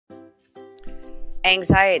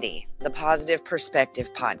Anxiety, the Positive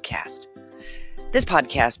Perspective Podcast. This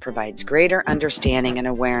podcast provides greater understanding and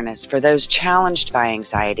awareness for those challenged by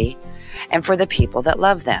anxiety and for the people that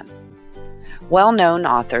love them. Well-known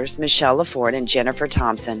authors Michelle LaForde and Jennifer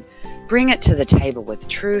Thompson bring it to the table with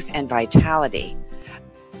truth and vitality.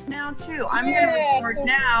 Now, too, I'm going to record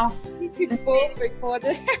now. It's both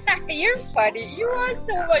recorded. You're funny. You are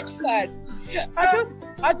so much fun.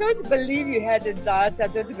 I don't believe you had anxiety. I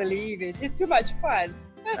don't believe it. It's too much fun.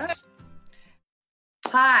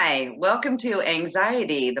 Hi, welcome to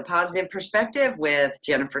Anxiety, the Positive Perspective with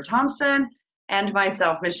Jennifer Thompson and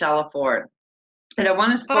myself, Michelle LaForde. And I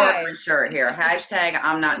want to sport my shirt here. Hashtag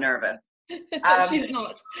I'm not nervous. She's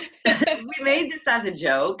not. We made this as a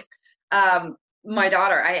joke. My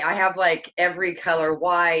daughter, I have like every color,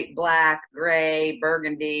 white, black, gray,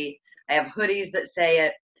 burgundy. I have hoodies that say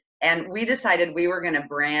it. And we decided we were going to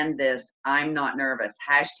brand this I'm not nervous,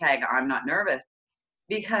 hashtag I'm not nervous.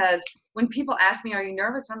 Because when people ask me, are you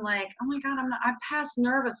nervous? I'm like, oh my God, I'm not. I passed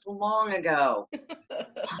nervous long ago.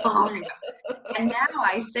 Long ago. And now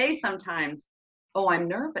I say sometimes, oh, I'm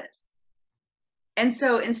nervous. And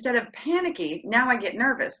so instead of panicky, now I get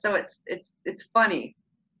nervous. So it's funny.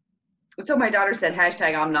 So my daughter said,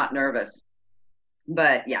 hashtag I'm not nervous.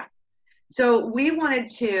 But yeah. So we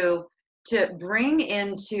wanted to bring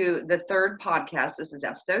into the third podcast, this is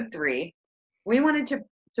episode 3, we wanted to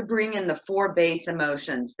bring in the 4 base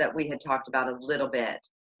emotions that we had talked about a little bit.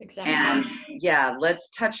 Exactly. And yeah,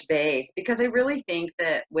 let's touch base, because I really think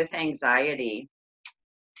that with anxiety,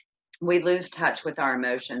 we lose touch with our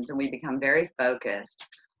emotions and we become very focused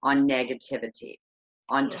on negativity,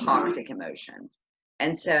 on toxic emotions.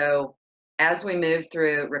 And so as we move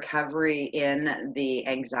through recovery in the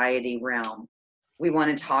anxiety realm, we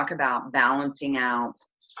want to talk about balancing out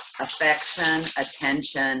affection,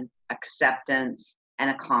 attention, acceptance,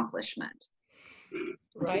 and accomplishment.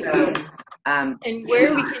 Right. So, and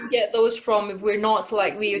where we can get those from if we're not,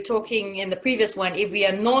 like we were talking in the previous one, if we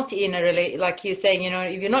are not in a like you're saying,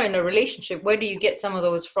 if you're not in a relationship, where do you get some of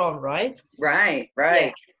those from, right? Right.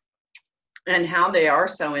 Yeah. And how they are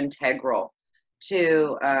so integral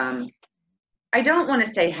to, I don't want to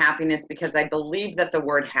say happiness, because I believe that the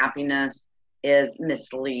word happiness is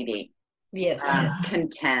misleading. Yes.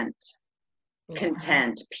 Content,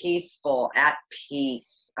 peaceful, at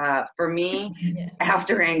peace. For me,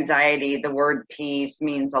 after anxiety, the word peace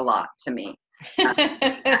means a lot to me. A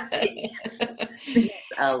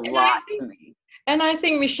lot to me. And I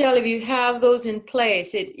think, Michelle, if you have those in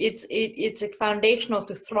place, it's a foundational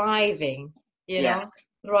to thriving,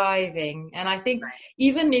 thriving. And I think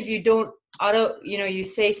even if you don't, you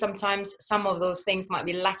say sometimes some of those things might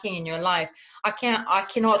be lacking in your life. I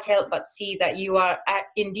cannot help but see that you are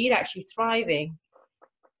indeed actually thriving.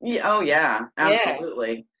 Yeah, oh yeah,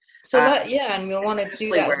 absolutely. Yeah. So and we'll want to do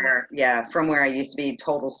that. From where I used to be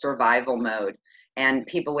total survival mode, and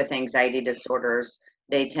people with anxiety disorders,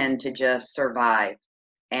 they tend to just survive.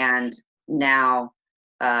 And now,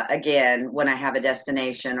 again, when I have a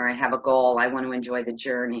destination or I have a goal, I want to enjoy the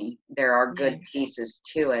journey. There are good pieces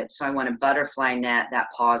to it. So I want to butterfly net that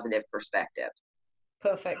positive perspective.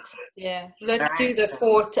 Perfect. Yeah. Let's do the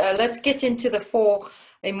 4, let's get into the 4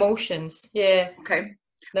 emotions. Yeah. Okay.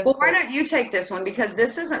 Well, why don't you take this one, because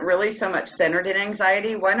this isn't really so much centered in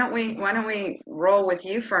anxiety. Why don't we roll with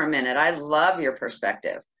you for a minute? I love your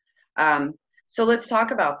perspective. So let's talk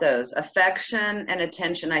about those. Affection and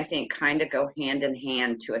attention, I think, kind of go hand in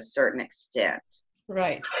hand to a certain extent.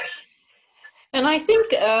 Right. And I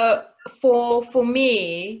think for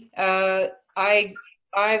me, I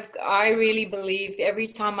really believe every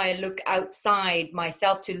time I look outside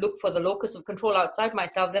myself to look for the locus of control outside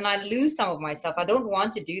myself, then I lose some of myself. I don't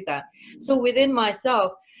want to do that. So within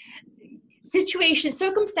myself,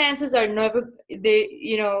 circumstances are never,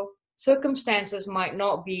 circumstances might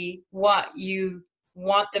not be what you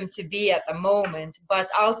want them to be at the moment, but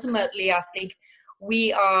ultimately I think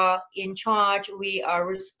we are in charge. We are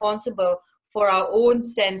responsible for our own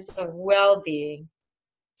sense of well-being.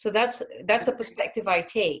 So that's a perspective I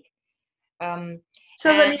take. Let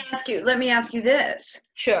me ask you this.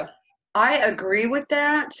 Sure. I agree with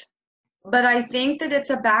that, but I think that it's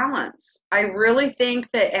a balance. I really think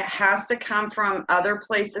that it has to come from other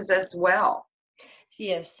places as well.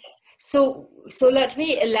 Yes. So let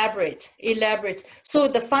me elaborate. So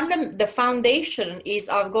the foundation is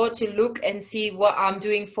I've got to look and see what I'm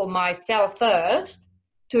doing for myself first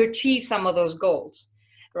to achieve some of those goals,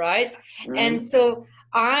 right? Mm-hmm. And so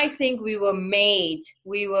I think we were made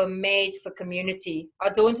for community. I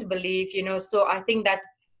don't believe, so I think that's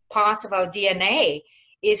part of our DNA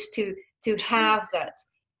is to have that.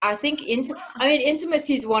 I think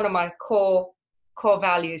intimacy is one of my core core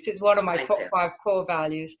values. It's one of my I top too. 5 core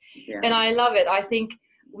values. Yeah. And I love it. I think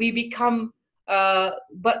we become, so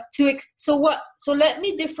let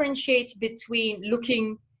me differentiate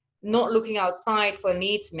between not looking outside for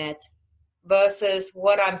needs met versus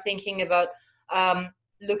what I'm thinking about,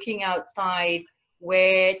 looking outside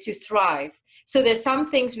where to thrive. So there's some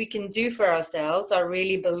things we can do for ourselves, I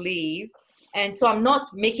really believe. And so I'm not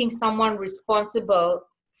making someone responsible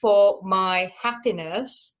for my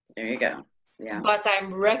happiness. There you go. Yeah. But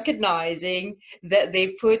I'm recognizing that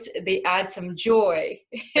they add some joy.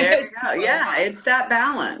 There you go. Yeah, it's that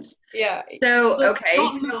balance. Yeah. So, okay.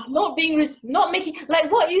 Not making,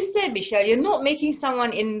 like what you said, Michelle, you're not making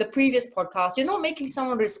someone, in the previous podcast, you're not making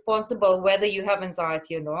someone responsible whether you have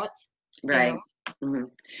anxiety or not. Right. You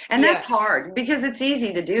know? And that's hard because it's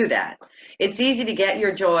easy to do that. It's easy to get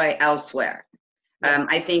your joy elsewhere.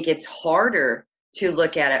 I think it's harder to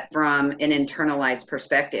look at it from an internalized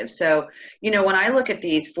perspective. So, when I look at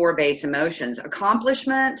these 4 base emotions,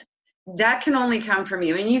 accomplishment, that can only come from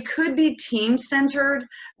you. And you could be team centered,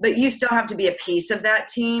 but you still have to be a piece of that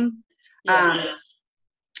team. Yes.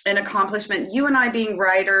 An accomplishment, you and I being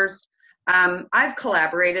writers, I've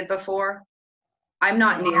collaborated before. I'm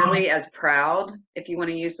not nearly as proud, if you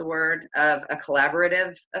want to use the word, of a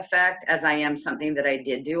collaborative effect as I am something that I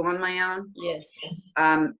did do on my own. Yes.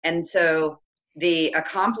 And so the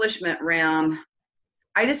accomplishment realm,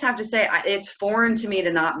 I just have to say it's foreign to me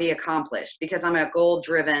to not be accomplished because I'm a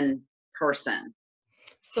goal-driven person.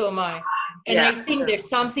 So am I. And I think there's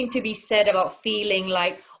something to be said about feeling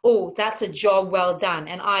like, oh, that's a job well done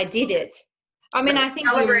and I did it. I mean, I think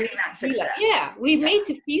celebrating that success. We're made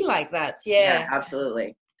to feel like that. Yeah,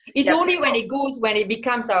 absolutely. It's only when it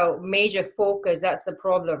becomes our major focus, that's the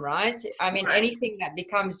problem, right? I mean, anything that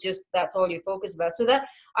becomes just, that's all you focus about. So that,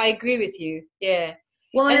 I agree with you. Yeah.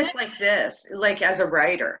 Well, and it's like this, like as a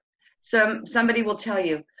writer, somebody will tell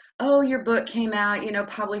you, oh, your book came out,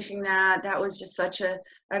 publishing that was just such a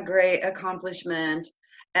great accomplishment.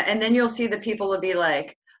 And then you'll see the people will be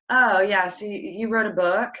like, oh yeah, so you wrote a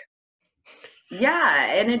book?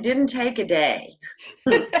 Yeah, and it didn't take a day.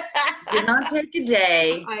 Did not take a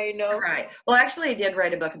day. I know. Right. Well, actually, I did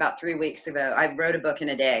write a book about 3 weeks ago. I wrote a book in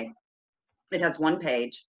a day. It has 1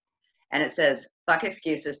 page, and it says, fuck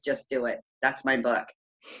excuses, just do it. That's my book.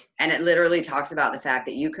 And it literally talks about the fact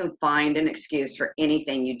that you can find an excuse for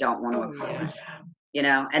anything you don't want to accomplish,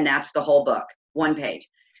 and that's the whole book, 1 page.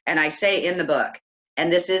 And I say in the book, and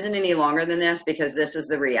this isn't any longer than this because this is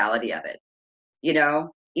the reality of it,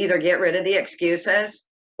 either get rid of the excuses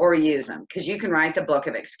or use them, because you can write the book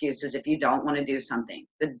of excuses if you don't want to do something.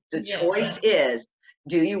 The choice is,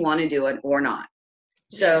 do you want to do it or not?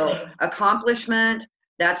 So accomplishment,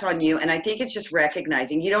 that's on you. And I think it's just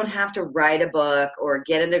recognizing you don't have to write a book or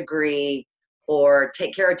get a degree or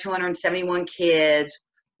take care of 271 kids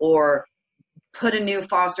or put a new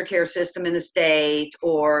foster care system in the state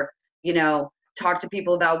or, talk to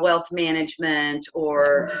people about wealth management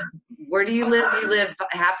or where do you live? You live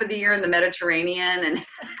half of the year in the Mediterranean and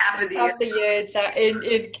half of the year it's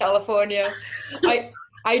in California.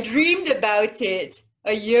 I dreamed about it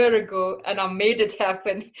a year ago and I made it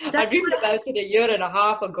happen. I dreamed about it a year and a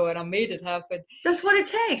half ago and I made it happen. That's what it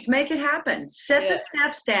takes. Make it happen. Set the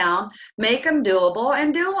steps down, make them doable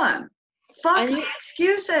and do them. Fuck the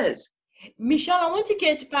excuses. Michelle, I want to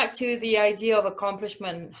get back to the idea of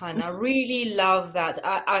accomplishment, Hannah. I really love that.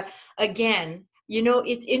 Again,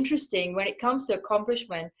 it's interesting when it comes to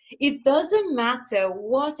accomplishment. It doesn't matter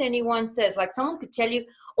what anyone says. Like someone could tell you,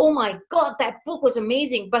 oh my God, that book was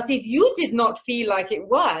amazing. But if you did not feel like it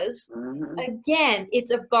was, again,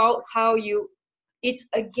 it's about how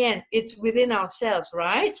it's within ourselves,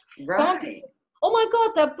 right? Someone could say, oh my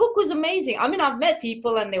God, that book was amazing. I mean, I've met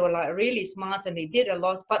people and they were like really smart and they did a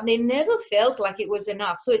lot, but they never felt like it was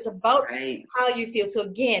enough. So it's about how you feel. So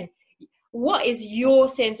again, what is your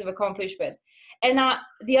sense of accomplishment? And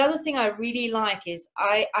the other thing I really like is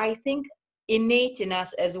I think innate in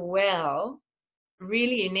us as well,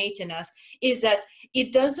 really innate in us, is that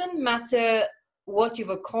it doesn't matter what you've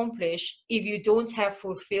accomplished if you don't have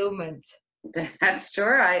fulfillment. That's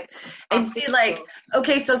right. And see,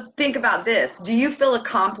 okay, so think about this. Do you feel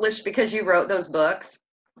accomplished because you wrote those books?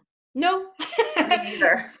 No. Me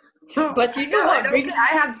either. But you know what? I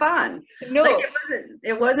had fun. No.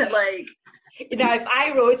 It wasn't like... if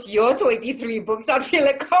I wrote your 23 books, I'd feel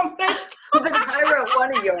accomplished. But if I wrote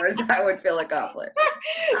one of yours, I would feel accomplished.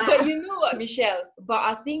 But you know what, Michelle? But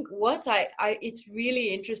I think what it's really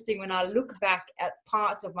interesting when I look back at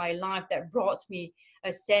parts of my life that brought me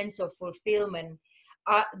a sense of fulfillment.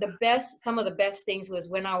 Some of the best things was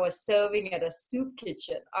when I was serving at a soup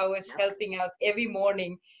kitchen. I was helping out every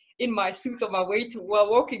morning in my suit on my way to while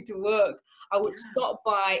walking to work, I would stop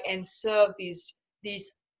by and serve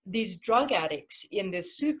these drug addicts in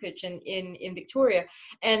this soup kitchen in Victoria.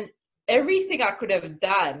 And everything I could have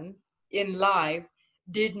done in life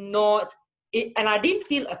did not, and I didn't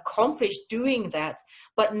feel accomplished doing that,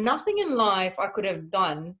 but nothing in life I could have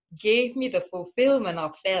done gave me the fulfillment I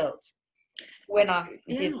felt when I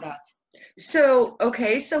did that. So,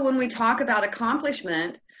 okay, so when we talk about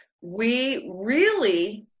accomplishment, we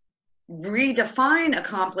really redefine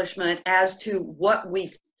accomplishment as to what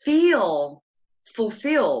we feel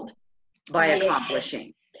fulfilled by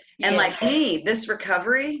accomplishing. And like me, this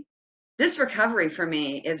recovery for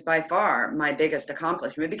me is by far my biggest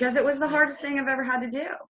accomplishment, because it was the hardest thing I've ever had to do.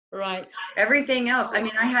 Right. Everything else, I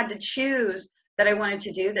mean, I had to choose that I wanted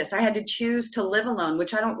to do this. I had to choose to live alone,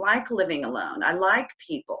 which I don't like living alone. I like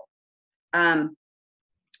people. I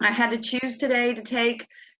had to choose today to take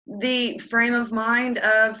the frame of mind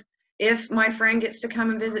of, if my friend gets to come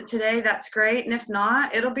and visit today, that's great. And if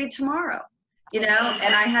not, it'll be tomorrow, you know?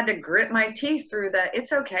 And I had to grit my teeth through that.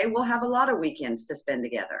 It's okay. We'll have a lot of weekends to spend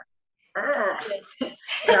together. But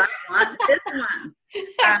I want this one.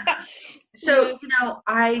 So, you know,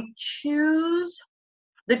 I choose,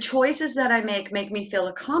 the choices that I make me feel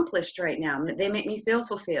accomplished right now. They make me feel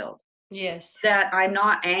fulfilled. Yes. That I'm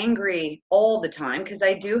not angry all the time, because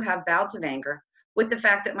I do have bouts of anger, with the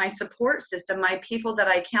fact that my support system, my people that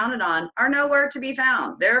I counted on, are nowhere to be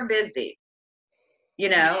found. They're busy, you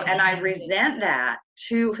know, and I resent that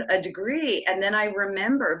to a degree. And then I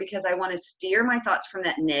remember, because I want to steer my thoughts from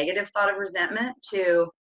that negative thought of resentment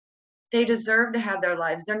to, they deserve to have their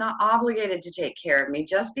lives. They're not obligated to take care of me.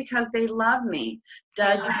 Just because they love me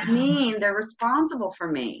doesn't mean they're responsible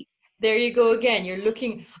for me. There you go again. You're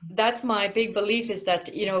looking, that's my big belief, is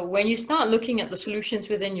that, you know, when you start looking at the solutions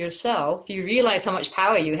within yourself, you realize how much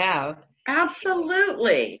power you have.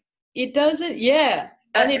 Absolutely. It doesn't,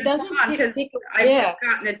 and it doesn't take I've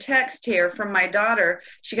gotten a text here from my daughter.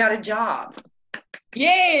 She got a job.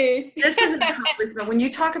 Yay! This is an accomplishment. When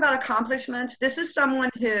you talk about accomplishments, this is someone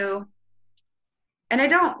who, and I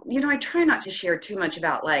don't, you know, I try not to share too much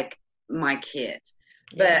about like my kids,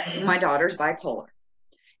 but my daughter's bipolar.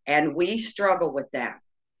 And we struggle with that,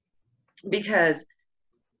 because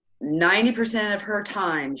 90% of her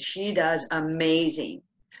time she does amazing,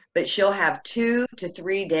 but she'll have 2 to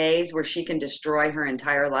 3 days where she can destroy her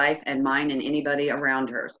entire life and mine and anybody around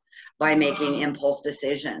hers by making impulse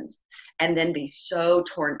decisions, and then be so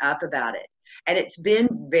torn up about it. And it's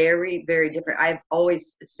been very, very different. I've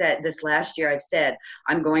always said, this last year, I've said,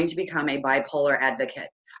 I'm going to become a bipolar advocate.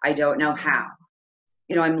 I don't know how.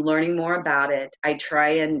 You know, I'm learning more about it. I try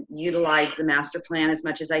and utilize the master plan as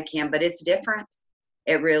much as I can, but it's different.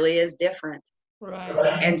 It really is different.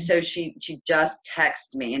 Right. And so she just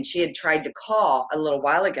texted me, and she had tried to call a little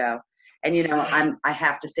while ago. And, you know, I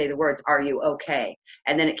have to say the words, "Are you okay?"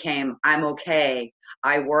 And then it came, "I'm okay.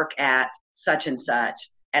 I work at such and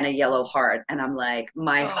such," and a yellow heart. And I'm like,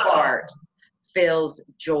 my heart feels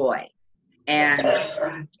joy. And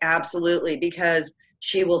absolutely, because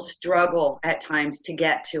she will struggle at times to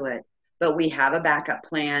get to it, but we have a backup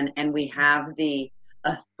plan, and we have the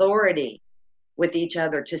authority with each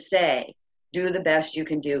other to say, do the best you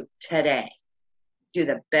can do today. Do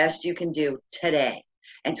the best you can do today.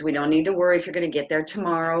 And so we don't need to worry if you're going to get there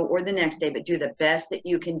tomorrow or the next day, but do the best that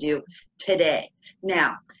you can do today.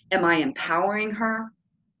 Now, am I empowering her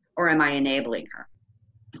or am I enabling her?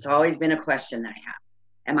 It's always been a question that I have.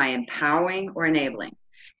 Am I empowering or enabling?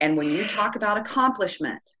 And when you talk about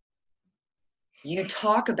accomplishment, you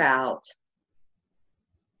talk about,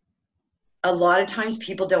 a lot of times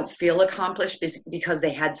people don't feel accomplished because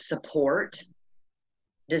they had support.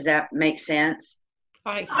 Does that make sense?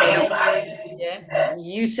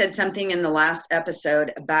 You said something in the last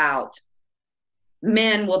episode about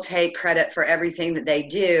men will take credit for everything that they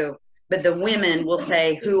do, but the women will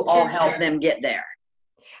say who all helped them get there.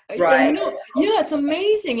 Right. You know, yeah, it's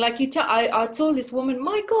amazing. Like I told this woman,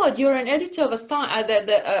 my God, you're an editor of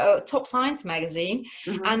the top science magazine,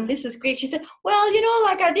 and this is great. She said, well, you know,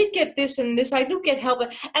 like I did get this and this, I do get help.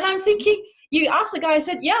 And I'm thinking, you asked the guy, I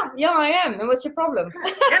said, yeah, I am. And what's your problem?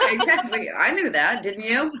 Yeah, exactly. I knew that, didn't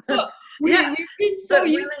you? We've been so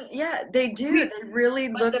women, they do. They really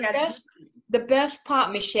look at the best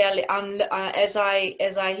part, Michelle, as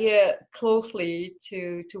I hear closely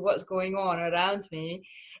to what's going on around me,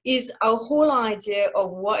 is our whole idea of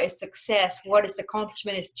what is success, what is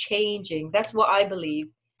accomplishment is changing. That's what I believe.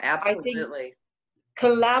 Absolutely. I think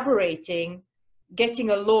collaborating, getting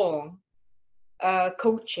along,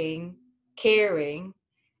 coaching, caring,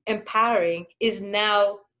 empowering is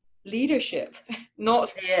now leadership.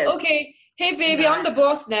 Not, okay, hey you baby, know. I'm the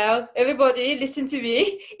boss now. Everybody listen to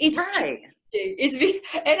me. It's Right.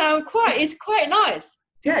 and it's quite nice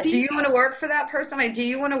to Yeah. Do see you want that. to work for that person? Like, do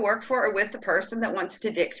you want to work for or with the person that wants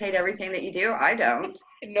to dictate everything that you do? I don't.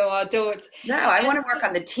 No, I don't. No, I And want to work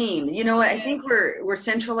on the team. You know what? I yeah, think we're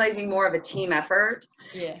centralizing more of a team effort.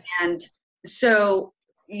 yeah. And so,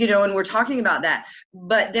 and we're talking about that.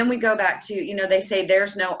 But then we go back to, they say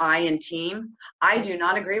there's no I in team. I do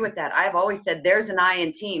not agree with that. I've always said there's an I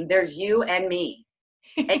in team. There's you and me.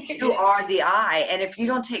 And you Yes, are the I. And if you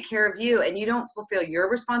don't take care of you and you don't fulfill your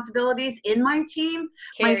responsibilities in my team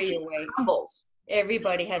carry your weight. crumbles.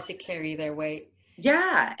 Everybody has to carry their weight.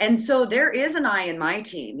 Yeah. And so there is an I in my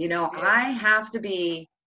team. Yeah. I have to be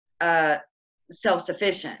uh,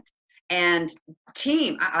 self-sufficient. And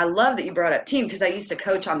team, I love that you brought up team because I used to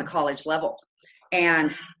coach on the college level.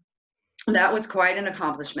 And that was quite an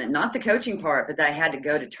accomplishment. Not the coaching part, but I had to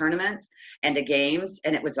go to tournaments and to games,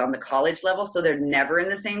 and it was on the college level, so they're never in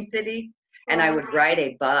the same city. And I Right. would ride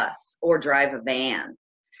a bus or drive a van.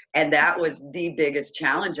 And that was the biggest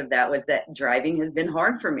challenge of that, was that driving has been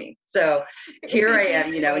hard for me. So here I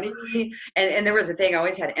am, and there was a thing, I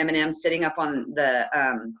always had M&Ms sitting up on the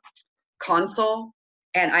console,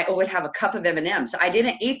 and I would have a cup of M&Ms. I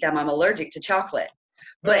didn't eat them. I'm allergic to chocolate.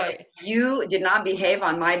 But Right. if you did not behave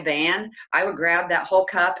on my van, I would grab that whole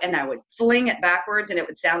cup and I would fling it backwards, and it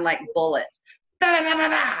would sound like bullets. Bah, bah, bah,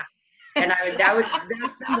 bah. And that was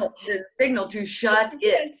the signal to shut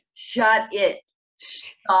it, shut it,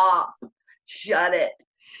 stop, shut it.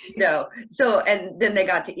 So, and then they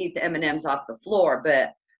got to eat the M&Ms off the floor.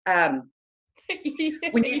 But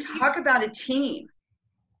when you talk about a team,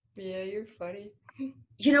 Yeah, you're funny.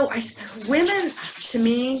 women, to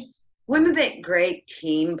me, women make great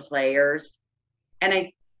team players.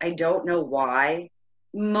 And I don't know why.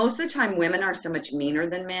 Most of the time, women are so much meaner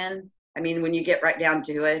than men. I mean, when you get right down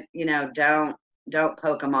to it, don't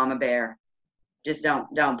poke a mama bear. Just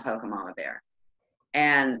don't poke a mama bear.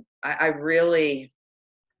 And I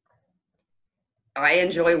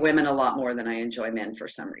enjoy women a lot more than I enjoy men for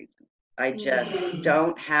some reason. I just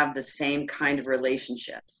don't have the same kind of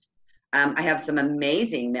relationships. I have some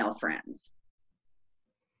amazing male friends,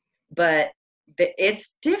 but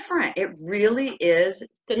it's different. It really is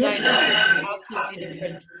The different. dynamic is absolutely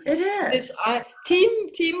different. It is.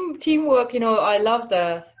 Teamwork, I love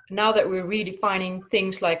now that we're redefining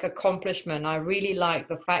things like accomplishment. I really like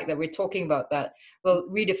the fact that we're talking about that. Well,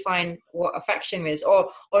 redefine what affection is,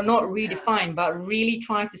 or not redefine, but really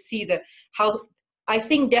trying to see how I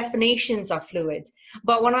think definitions are fluid.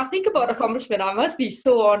 But when I think about accomplishment, I must be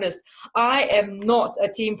so honest. I am not a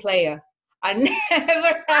team player. I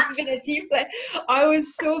never have been a team player. I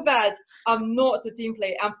was so bad. I'm not a team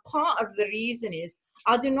player. And part of the reason is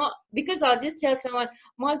because I did tell someone,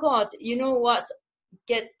 my God, you know what?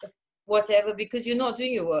 Get whatever, because you're not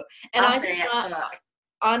doing your work. And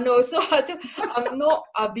I know. So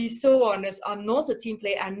I'll be so honest. I'm not a team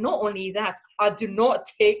player. And not only that, I do not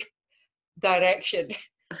take direction.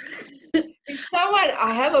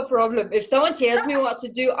 I have a problem. If someone tells me what to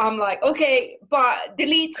do, I'm like, okay, but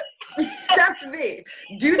delete. That's me.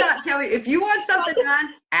 Do not tell me. If you want something done,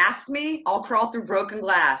 ask me. I'll crawl through broken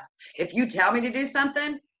glass. If you tell me to do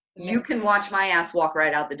something, you can watch my ass walk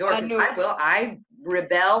right out the door. I know. I will. I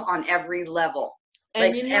rebel on every level.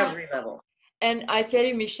 And every level. And I tell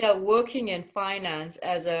you, Michelle, working in finance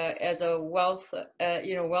as a wealth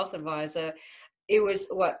advisor, it was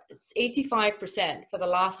 85% for the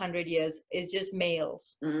last 100 years is just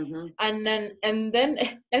males. Mm-hmm. And then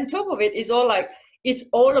on top of it is it's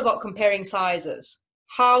all about comparing sizes.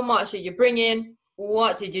 How much did you bring in?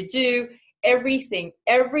 What did you do? Everything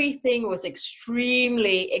was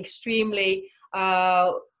extremely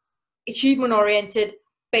achievement oriented,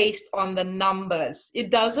 based on the numbers. It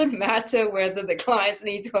doesn't matter whether the clients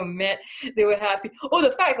need to admit they were happy. Oh,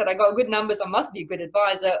 the fact that I got good numbers, I must be a good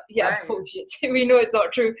advisor. Yeah, right. Bullshit. We know it's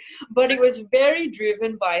not true. But it was very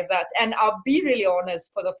driven by that. And I'll be really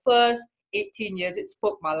honest, for the first 18 years, it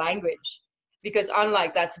spoke my language. Because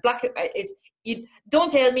unlike that,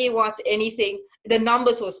 don't tell me anything, the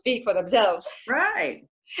numbers will speak for themselves. Right.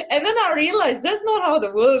 And then I realized that's not how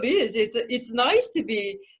the world is. It's nice to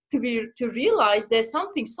realize there's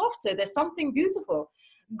something softer, there's something beautiful.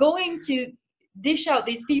 Going to dish out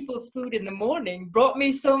these people's food in the morning brought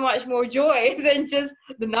me so much more joy than just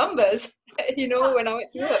the numbers, when I went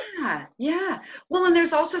to work. Yeah. Well, and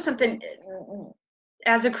there's also something,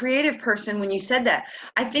 as a creative person, when you said that,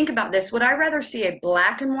 I think about this. Would I rather see a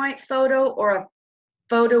black and white photo or a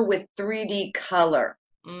photo with 3D color?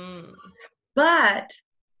 But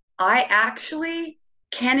I actually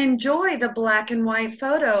can enjoy the black and white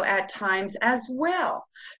photo at times as well.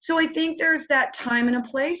 So I think there's that time and a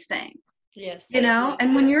place thing, Yes. you know?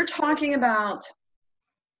 And when you're talking about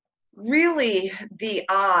really the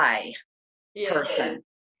I person,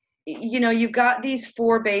 you know, you've got these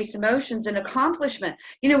four base emotions, and accomplishment,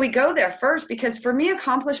 you know, we go there first because for me,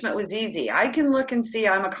 accomplishment was easy. I can look and see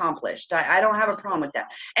I'm accomplished. I don't have a problem with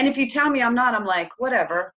that. And if you tell me I'm not, I'm like,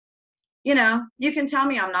 whatever. You know, you can tell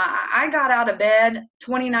me I'm not. I got out of bed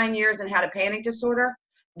 29 years and had a panic disorder.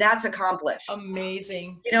 That's accomplished.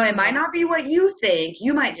 Amazing. You know, it might not be what you think.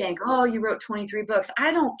 You might think, oh, you wrote 23 books.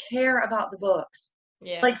 I don't care about the books.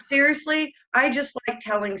 Yeah. Like, seriously, I just like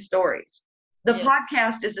telling stories. The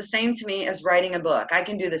podcast is the same to me as writing a book. I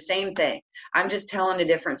can do the same thing. I'm just telling a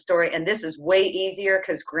different story. And this is way easier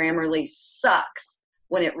because Grammarly sucks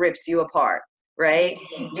when it rips you apart. Right?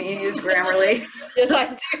 Do you use Grammarly? Yes, I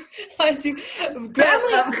do. I do.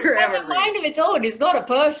 Grammarly has a mind of its own. It's not a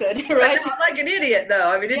person, right? I'm like an idiot, though.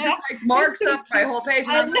 I mean, it just like marks up my whole page,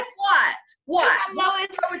 and I'm like, what? I love it.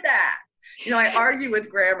 What's wrong with that? You know, I argue with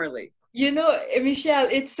Grammarly. You know, Michelle,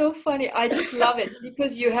 it's so funny. I just love it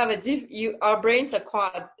because you have our brains are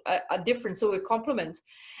quite different, so we complement.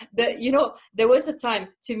 You know, there was a time,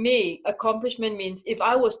 to me, accomplishment means if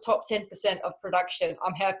I was top 10% of production,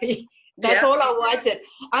 I'm happy. That's all I wanted.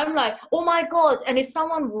 I'm like, oh my God. And if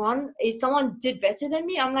someone did better than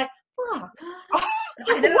me, I'm like, fuck.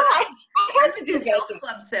 Why? I had to do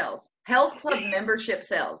better. Health club membership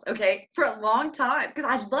sales, okay, for a long time, because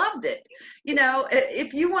I loved it. You know,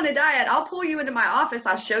 if you want to diet, I'll pull you into my office,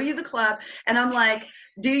 I'll show you the club, and I'm like,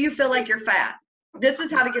 do you feel like you're fat? This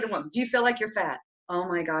is how to get a woman. Do you feel like you're fat? Oh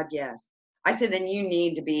my God, yes. I said, then you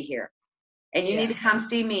need to be here. And you need to come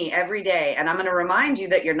see me every day. And I'm going to remind you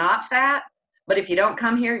that you're not fat, but if you don't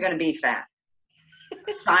come here, you're going to be fat.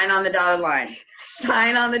 Sign on the dotted line.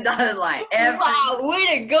 Sign on the dotted line. Wow,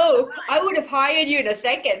 way to go. I would have hired you in a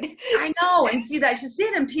second. I know. And see, that's just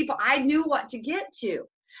it. And people, I knew what to get to.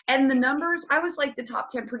 And the numbers, I was like the top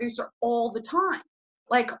 10 producer all the time.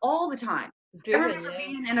 Like all the time. I remember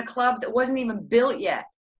being in a club that wasn't even built yet.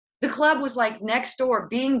 The club was like next door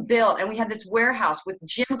being built, and we had this warehouse with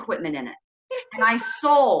gym equipment in it. And I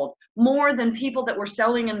sold more than people that were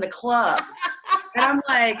selling in the club. And I'm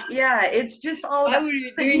like, yeah, it's just all about, I would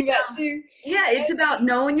be doing that too. Yeah, it's about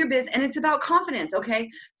knowing your business, and it's about confidence,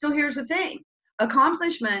 okay? So here's the thing.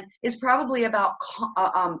 Accomplishment is probably about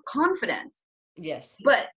confidence. Yes.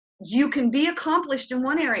 But you can be accomplished in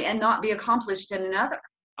one area and not be accomplished in another.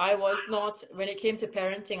 I was not, when it came to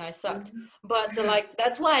parenting, I sucked. But like,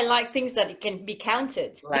 that's why I like things that can be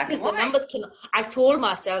counted. Because the numbers cannot, I told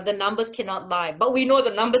myself the numbers cannot lie, but we know the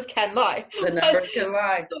numbers can lie. The numbers can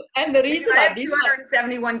lie. And the reason I have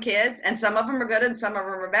 271 kids, and some of them are good and some of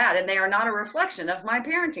them are bad, and they are not a reflection of my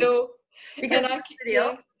parenting. No. Because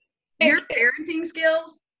your parenting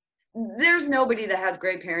skills, there's nobody that has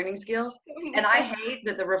great parenting skills. And I hate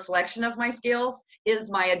that the reflection of my skills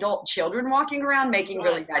is my adult children walking around making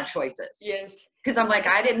really bad choices. Yes. Because I'm like,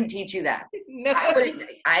 I didn't teach you that. No.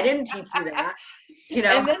 I didn't teach you that. You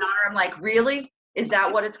know, my daughter, I'm like, really? Is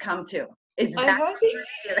that what it's come to? Is that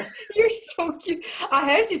you're so cute. I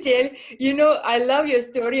have to tell you, you know, I love your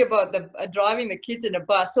story about the driving the kids in a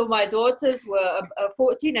bus. So my daughters were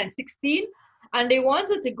 14 and 16. And they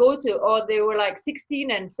wanted to go to, or they were like 15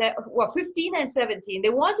 and 17. They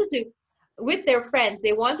wanted to, with their friends,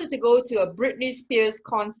 they wanted to go to a Britney Spears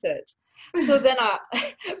concert. So then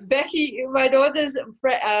Becky, my daughter's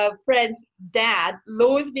friend's dad,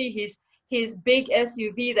 loaned me his big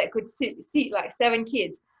SUV that could seat like 7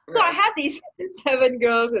 kids. So I had these 7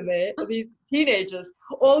 girls in there, these teenagers,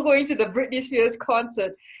 all going to the Britney Spears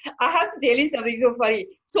concert. I have to tell you something so funny.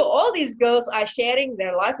 So all these girls are sharing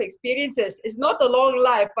their life experiences. It's not a long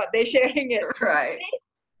life, but they're sharing it. Right.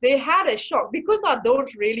 They had a shock because I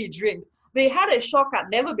don't really drink. They had a shock. I'd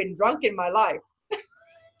never been drunk in my life.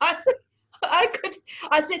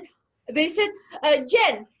 They said,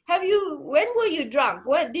 Jen, when were you drunk?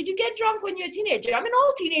 When did you get drunk when you were a teenager? I mean,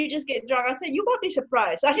 all teenagers get drunk. I said, you might be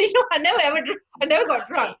surprised. I didn't know. I never got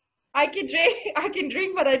drunk. I can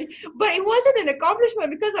drink, but it wasn't an accomplishment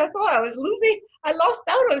because I thought I was losing. I lost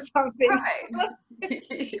out on something.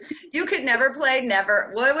 Right. You could never play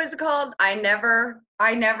never. What was it called? I never,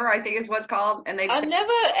 I think is what's called. And I've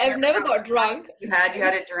never got drunk. You had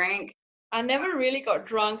a drink. I never really got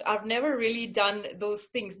drunk. I've never really done those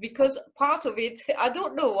things because part of it, I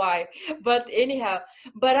don't know why, but anyhow,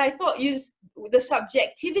 but I thought the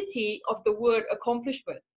subjectivity of the word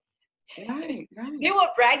accomplishment. Right. They were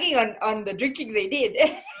bragging on the drinking they did.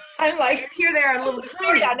 I'm like, here they are, a little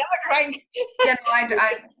sorry, I never drank. Yeah, no,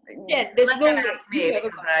 Yeah, there's Let no them way. ask You me never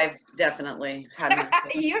because I've definitely had my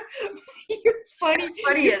fill. you're, you're funny. What's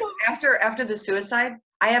funny You is after the suicide,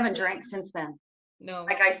 I haven't drank since then. no.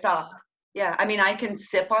 Like I stopped. Yeah, I mean I can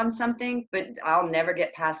sip on something, but I'll never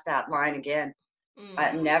get past that line again.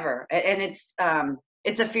 Mm. Never. And it's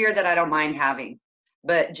a fear that I don't mind having,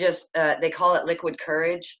 but just they call it liquid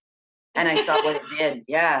courage, and I saw what it did.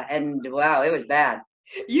 Yeah, and wow, it was bad.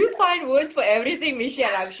 You find words for everything,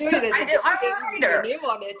 Michelle. I'm sure there's a I do. I'm dictionary a with your writer. name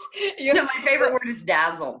on it. Yeah, You, my favorite word is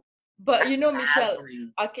dazzle. but That's you know, Michelle,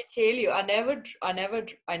 dazzling. I can tell you,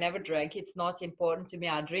 I never drank. It's not important to me.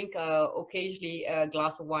 I drink occasionally a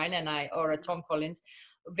glass of wine or a Tom Collins,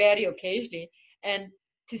 very occasionally. And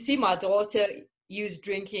to see my daughter use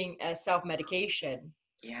drinking as self-medication,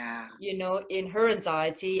 Yeah. you know, in her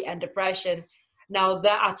anxiety and depression. Now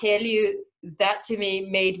that I tell you, that to me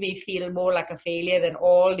made me feel more like a failure than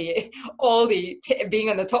being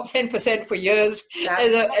on the top 10% for years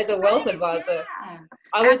That's what as a I'm wealth saying. advisor. Yeah.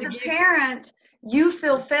 I As was a give parent, you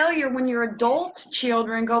feel failure when your adult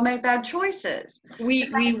children go make bad choices. we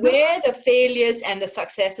wear the failures and the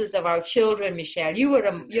successes of our children, Michelle. You're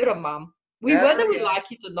a mom. Oh Whether we yeah.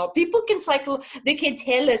 like it or not, people can cycle. They can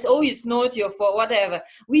tell us, "Oh, it's not your fault," whatever.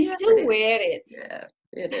 We Yes, it still is. wear it. Yeah,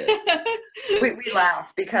 it is. We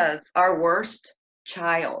laugh because our worst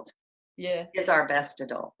child Yeah. is our best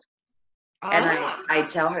adult. And Ah. I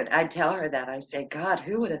tell her that I say, God,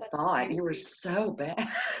 who would have That's thought you were beautiful. so bad?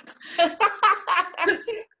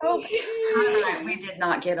 Oh, her and we did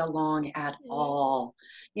not get along at all,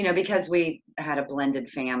 you know, because we had a blended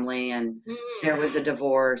family and there Mm. was a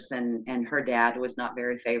divorce and her dad was not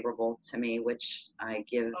very favorable to me, which I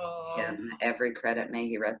give Oh, him every credit. May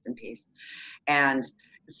he rest in peace. And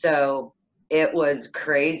so it was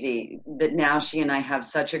crazy that now she and I have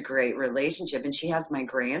such a great relationship and she has my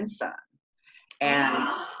grandson. And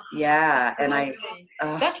ah, yeah, that's and lovely.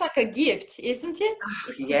 uh, That's like a gift, isn't it? It's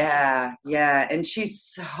a gift. yeah, yeah. And she's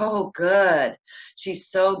so good. She's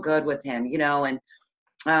so good with him, you know, and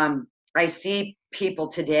I see people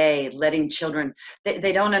today letting children,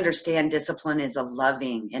 they don't understand discipline is a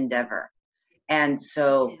loving endeavor. And It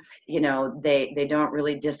so, is. you know, they don't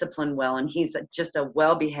really discipline well. And he's just a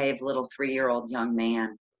well-behaved little 3-year-old young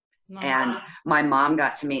man. Nice. And my mom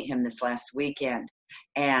got to meet him this last weekend,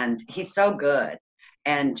 and he's so good.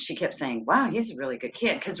 And she kept saying, wow, he's a really good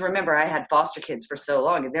kid. Because remember, I had foster kids for so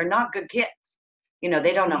long, and they're not good kids. You know,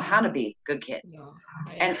 they don't know how to be good kids. No,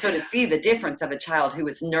 And I so to see the difference of a child who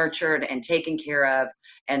is nurtured and taken care of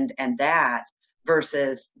and that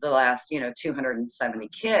versus the last, you know, 270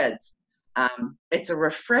 kids, it's a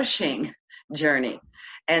refreshing journey.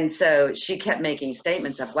 And so she kept making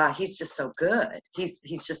statements of, wow, he's just so good. He's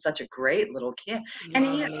just such a great little kid. And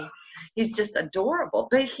lovely. he's just adorable.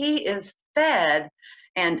 But he is fed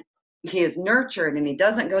and he is nurtured and he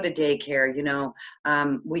doesn't go to daycare, you know.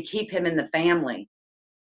 We keep him in the family.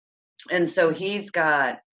 And so he's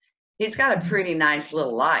got a pretty nice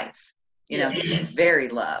little life. You know, he's Yes. very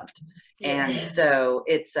loved. And Yes. so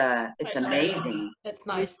it's I amazing. That's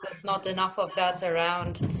nice. There's not enough of that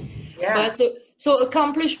around. Yeah. But so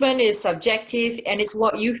accomplishment is subjective and it's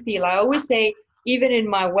what you feel. I always say, even in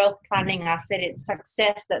my wealth planning, I said it's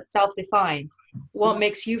success that's self-defined. What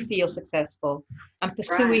makes you feel successful? I'm Right.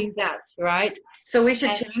 pursuing that, right? So we should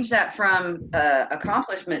And change that from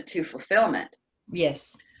accomplishment to fulfillment.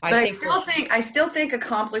 yes, I But think for I still think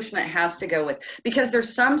accomplishment has to go with because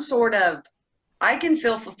there's some sort of I can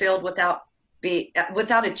feel fulfilled without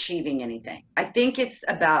achieving anything. I think it's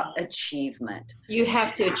about achievement. you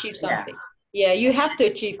have to achieve Yeah. something. Yeah, you have to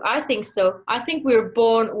achieve. I think so. I think we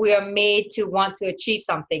are made to want to achieve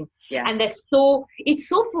something. Yeah. And it's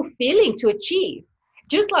so fulfilling to achieve.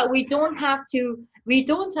 Just like we don't have to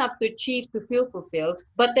achieve to feel fulfilled,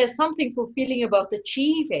 but there's something fulfilling about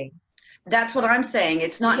achieving. That's what I'm saying.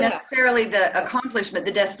 It's not Yeah. necessarily the accomplishment,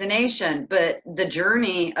 the destination, but the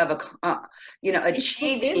journey of you know, It's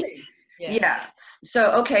achieving. fulfilling. Yeah. Yeah.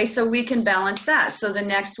 So, okay, so we can balance that. So the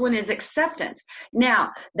next one is acceptance.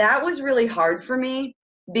 Now, that was really hard for me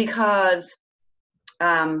because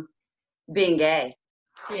being gay,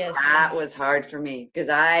 Yes. that was hard for me because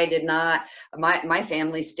I did not, my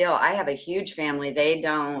family still, I have a huge family. They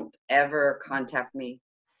don't ever contact me,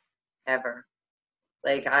 ever.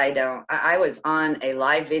 Like I don't, I was on a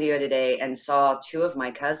live video today and saw two of my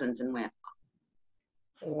cousins and went,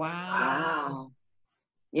 Wow. wow,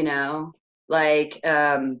 you know, like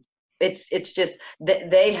it's just that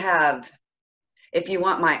they have, if you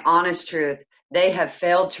want my honest truth, they have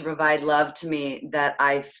failed to provide love to me that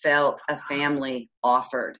I felt a family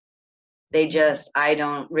offered. They just, I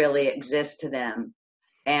don't really exist to them.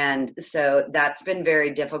 And so that's been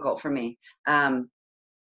very difficult for me.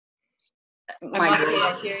 I My must say, I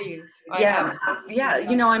girls, hear you. I yeah, absolutely yeah. hear You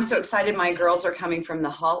that. know, I'm so excited. My girls are coming from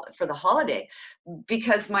for the holiday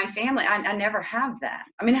because my family, I never have that.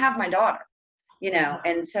 I mean, I have my daughter, you know,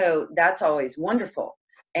 and so that's always wonderful.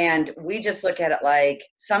 And we just look at it like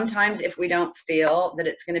sometimes if we don't feel that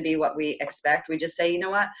it's going to be what we expect, we just say, you know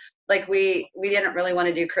what, like we didn't really want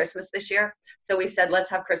to do Christmas this year, so we said let's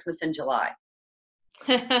have Christmas in July.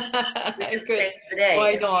 We just Good. changed the day.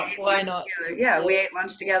 Why And we not? ate Why lunch not? together. Yeah, we Yeah. ate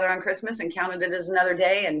lunch together on Christmas and counted it as another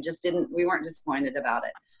day and just we weren't disappointed about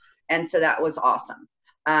it. And so that was awesome.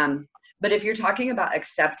 Um, but if you're talking about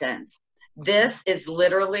acceptance, this is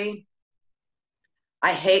literally,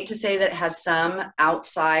 I hate to say that it has some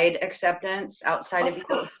outside acceptance outside of Of you,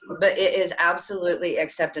 course. but it is absolutely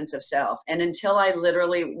acceptance of self. And until I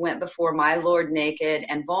literally went before my Lord naked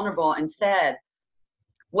and vulnerable and said,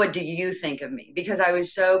 what do you think of me? Because I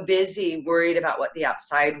was so busy worried about what the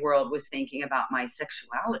outside world was thinking about my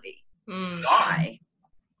sexuality. Mm. Why?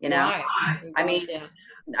 You know, Why? I mean,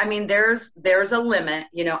 Gotcha. there's a limit.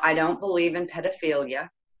 You know, I don't believe in pedophilia.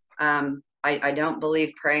 I don't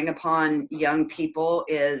believe preying upon young people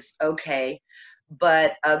is okay.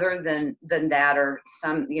 But other than that, or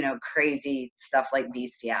some, you know, crazy stuff like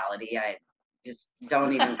bestiality, I just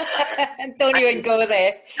don't even go there. Don't I even mean, go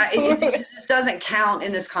there. it just doesn't count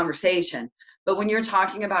in this conversation. But when you're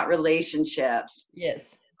talking about relationships,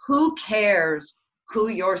 Yes. who cares who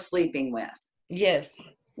you're sleeping with? Yes.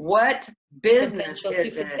 What business Potential, two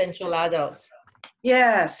is it? potential adults.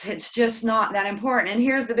 Yes, it's just not that important. And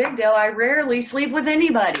here's the big deal. I rarely sleep with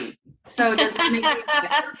anybody. So does that make me a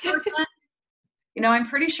better person? You know, I'm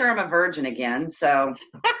pretty sure I'm a virgin again. So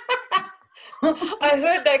I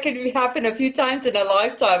heard that can happen a few times in a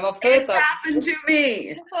lifetime. I've heard it's that. happened to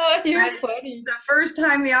me. Oh, you're And funny. the first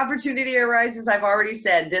time the opportunity arises, I've already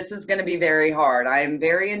said this is going to be very hard. I am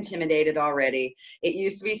very intimidated already. It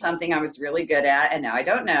used to be something I was really good at, and now I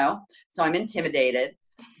don't know. So I'm intimidated.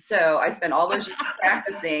 So I spent all those years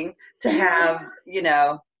practicing to have, you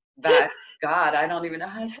know, that. God, I don't even know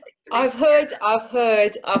how to say three. I've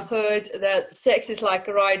heard that sex is like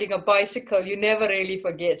riding a bicycle. You never really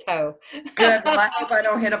forget how. Good. Well, I hope I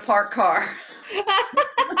don't hit a parked car.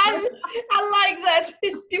 I like that.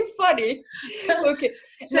 It's too funny. Okay.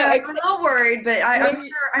 So No, I'm a little worried, but maybe,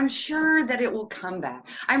 I'm sure that it will come back.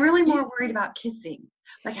 I'm really more worried about kissing.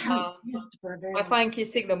 Like I haven't uh, kissed for a very I long find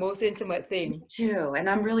kissing the most intimate thing. too, and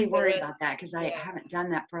I'm really The worried rest, about that because I yeah. haven't done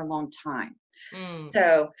that for a long time. Mm.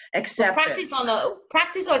 So But acceptance.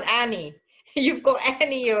 practice on Annie. You've got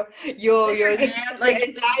Annie, your Hand, like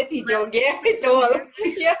anxiety dog. Yeah, it all.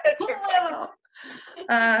 Yeah, that's right.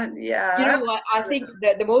 You yeah. know what? I think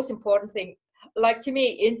that the most important thing, like to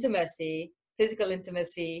me, intimacy, physical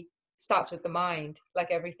intimacy, starts with the mind, like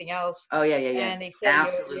everything else. Oh yeah, yeah, yeah. And they say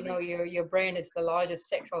Absolutely. your brain is the largest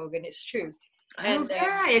sex organ. It's true. Oh And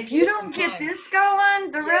yeah. If give you it some don't get time. this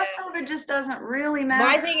going, the rest Yeah. of it just doesn't really matter.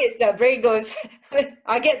 My thing is the brain goes,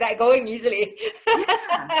 I get that going easily.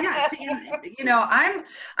 Yeah, yeah. See, and, you know, I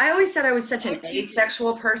always said I was such an Okay.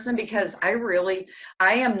 asexual person because I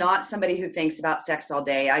am not somebody who thinks about sex all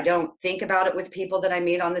day. I don't think about it with people that I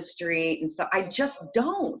meet on the street and stuff. I just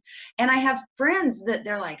don't. And I have friends that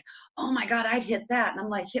they're like, oh my God, I'd hit that. And I'm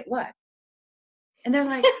like, hit what? And they're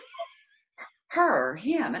like, her,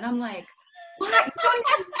 him. And I'm like, what? You don't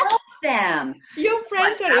even know them. Your I'm like,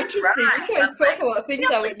 friends are that's interesting. right. You I'm guys talk like, about things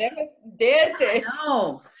I really? would never dare say.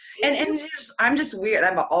 No. And I'm just weird.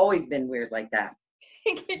 I've always been weird like that.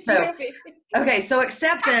 So, okay, so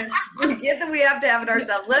acceptance, we get that we have to have it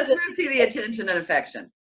ourselves. Let's move to the attention and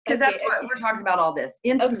affection, because Okay, that's what we're talking about all this.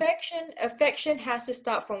 Intimacy. affection has to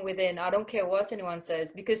start from within. I don't care what anyone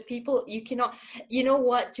says, because people, you cannot, you know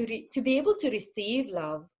what, to be able to receive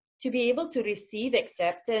love, to be able to receive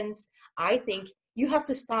acceptance, I think you have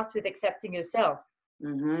to start with accepting yourself,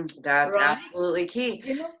 That's right? absolutely key.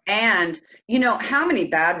 You know, And, you know, how many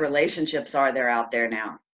bad relationships are there out there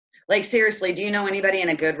now? Like, seriously, do you know anybody in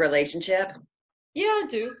a good relationship? yeah, I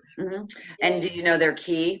do. And Yeah. do you know their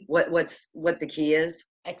key? What the key is?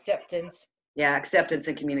 Acceptance. Yeah, acceptance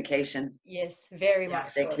and communication. Yes, very Yeah,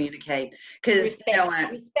 much they so. communicate. Because, you know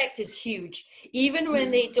what? Respect is huge. Even when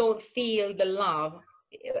they don't feel the love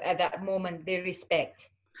at that moment, they respect.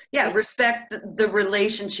 Yeah, respect the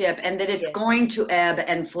relationship and that it's Yes. going to ebb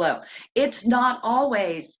and flow. It's not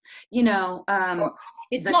always, you know, Hot.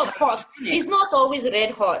 It's the not hot. Titanic. It's not always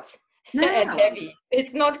red hot and No. heavy.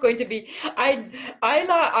 It's not going to be. I'm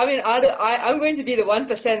going to be the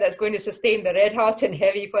 1% that's going to sustain the red hot and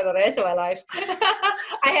heavy for the rest of my life.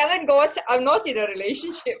 I'm not in a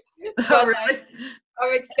relationship. Oh, really?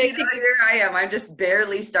 I'm expecting to. Here I am. I'm just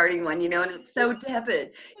barely starting one, and it's so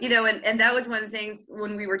tepid, and that was one of the things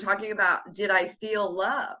when we were talking about, did I feel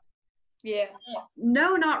love? Yeah.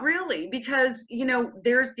 No, not really, because,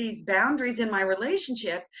 there's these boundaries in my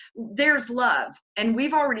relationship. There's love, and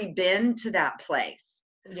we've already been to that place.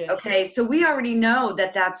 Yes. Okay. So we already know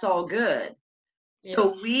that that's all good. So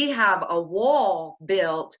Yes. we have a wall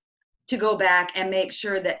built to go back and make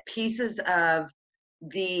sure that pieces of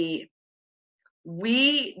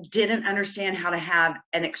we didn't understand how to have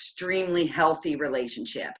an extremely healthy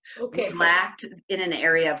relationship. Okay. We lacked in an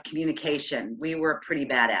area of communication. We were pretty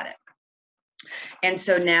bad at it. And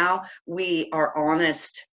so now we are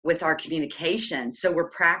honest with our communication. So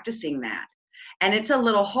we're practicing that. And it's a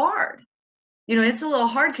little hard. It's a little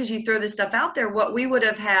hard because you throw this stuff out there. What we would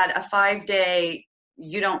have had a 5-day,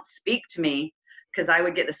 you don't speak to me, because I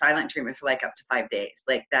would get the silent treatment for like up to 5 days.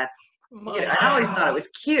 Like that's, I always thought it was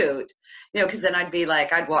cute, because then I'd be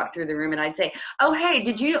like, I'd walk through the room and I'd say, oh, hey,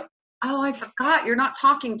 I forgot you're not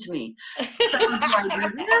talking to me. So do I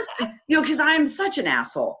do this? Because I'm such an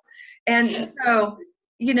asshole. And so,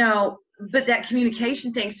 but that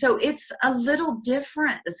communication thing, so it's a little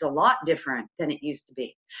different. It's a lot different than it used to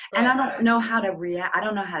be. And I don't know how to react. I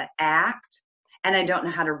don't know how to act, and I don't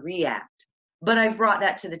know how to react. But I've brought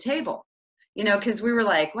that to the table, because we were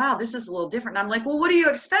like, wow, this is a little different. And I'm like, well, what do you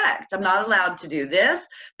expect? I'm not allowed to do this,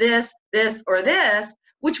 this, this, or this,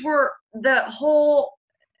 which were the whole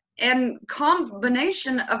and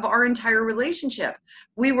combination of our entire relationship.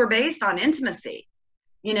 We were based on intimacy,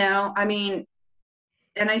 and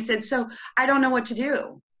I said, so I don't know what to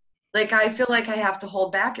do. Like, I feel like I have to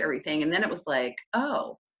hold back everything. And then it was like,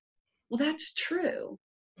 oh, well, that's true.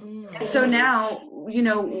 And so now,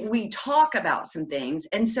 we talk about some things.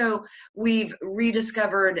 And so we've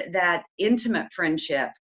rediscovered that intimate friendship,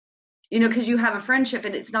 because you have a friendship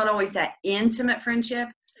and it's not always that intimate friendship.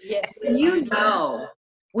 Yes. And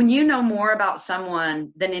when you know more about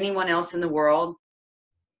someone than anyone else in the world,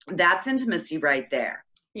 that's intimacy right there.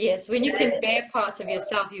 Yes, when you can bear parts of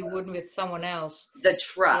yourself you wouldn't with someone else. The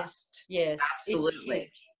trust. Yes. Absolutely.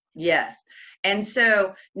 Yes. And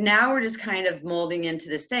so now we're just kind of molding into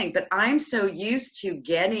this thing, but I'm so used to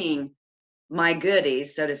getting my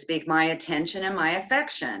goodies, so to speak, my attention and my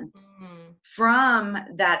affection from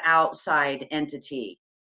that outside entity.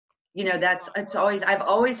 I've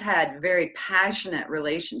always had very passionate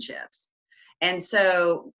relationships. And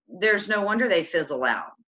so there's no wonder they fizzle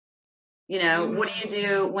out. What do you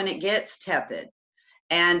do when it gets tepid?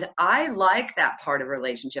 And I like that part of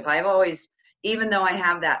relationship. I've always, even though I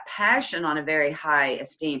have that passion on a very high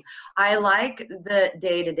esteem, I like the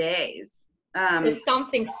day-to-days. There's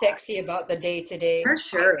something sexy about the day-to-day. There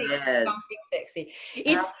sure is. Something sexy.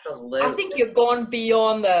 Absolutely. I think you've gone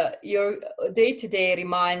beyond your day-to-day.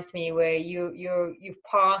 Reminds me where you've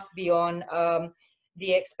passed beyond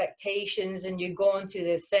the expectations, and you go into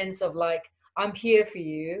the sense of like, I'm here for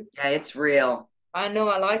you. Yeah, it's real. I know,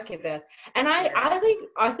 I like it that. And I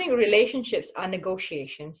think relationships are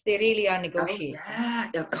negotiations. They really are negotiations. Oh,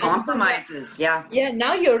 yeah. Compromises. Yeah. Yeah,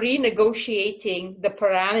 now you're renegotiating the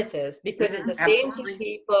parameters because it's the same two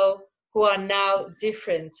people who are now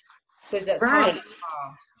different because that time has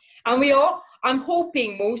passed. And I'm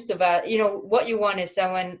hoping most of it, what you want is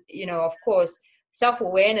someone, of course,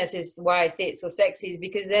 self-awareness is why I say it's so sexy, is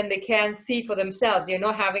because then they can see for themselves. You're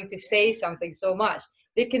not having to say something so much.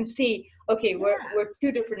 They can see, okay, we're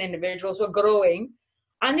two different individuals, we're growing.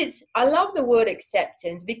 And I love the word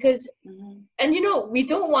acceptance because, and we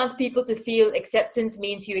don't want people to feel acceptance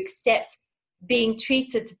means you accept being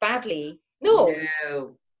treated badly. No.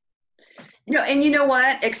 And you know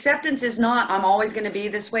what? Acceptance is not, I'm always going to be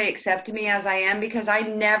this way, accept me as I am, because I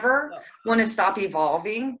never want to stop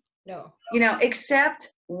evolving. No.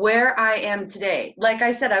 Accept where I am today. Like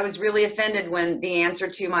I said, I was really offended when the answer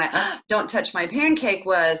to my don't touch my pancake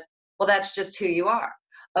was, well, that's just who you are.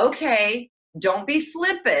 Okay, don't be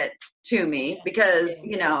flippant to me because,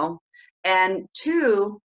 and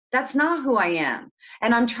two, that's not who I am.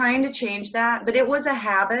 And I'm trying to change that, but it was a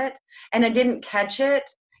habit and I didn't catch it.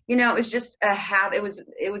 It was just a habit.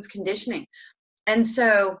 It was conditioning. And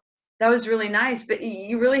so that was really nice, but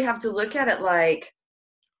you really have to look at it like,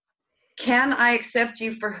 can I accept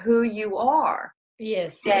you for who you are?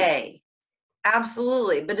 Yes. Today?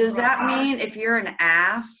 Absolutely. But does that mean if you're an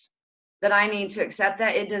ass that I need to accept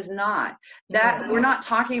that? It does not. We're not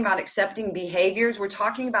talking about accepting behaviors. We're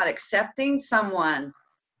talking about accepting someone.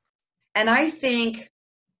 And I think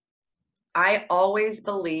I always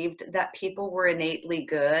believed that people were innately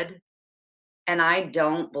good. And I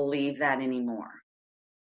don't believe that anymore.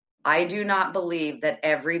 I do not believe that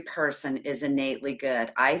every person is innately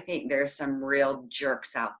good. I think there's some real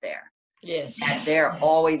jerks out there. Yes. And they're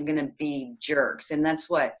always going to be jerks. And that's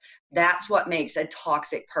what makes a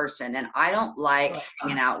toxic person. And I don't like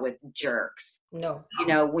hanging out with jerks. No. You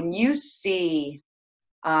know, when you see,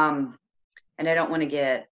 and I don't want to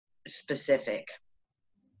get specific.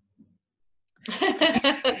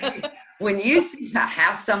 When you see, I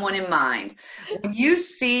have someone in mind, when you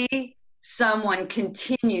see someone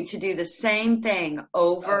continue to do the same thing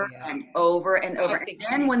over and over and over, and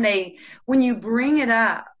then when you bring it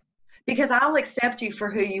up, because I'll accept you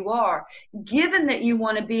for who you are, given that you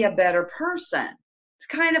want to be a better person. It's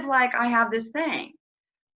kind of like I have this thing.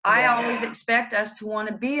 I always expect us to want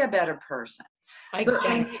to be a better person.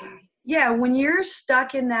 Exactly. But when you're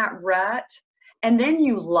stuck in that rut, and then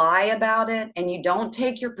you lie about it and you don't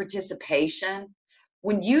take your participation,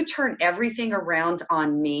 when you turn everything around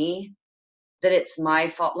on me, that it's my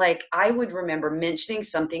fault. Like I would remember mentioning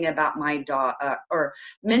something about my daughter or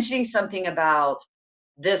mentioning something about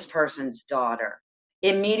this person's daughter.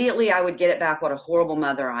 Immediately I would get it back, what a horrible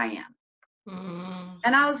mother I am.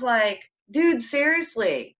 And I was like, dude,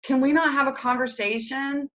 seriously, can we not have a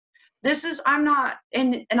conversation? I'm not,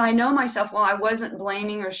 and I know myself, well, I wasn't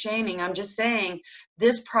blaming or shaming. I'm just saying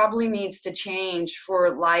this probably needs to change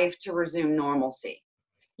for life to resume normalcy,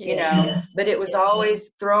 you know, but it was always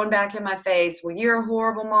thrown back in my face. Well, you're a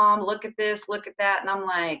horrible mom. Look at this, look at that. And I'm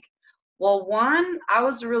like, well, one, I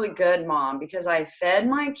was a really good mom because I fed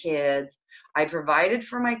my kids. I provided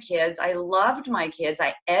for my kids. I loved my kids.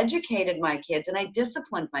 I educated my kids and I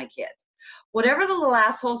disciplined my kids. Whatever the little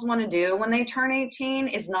assholes want to do when they turn 18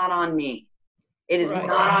 is not on me. It is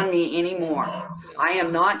not on me anymore. I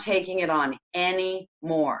am not taking it on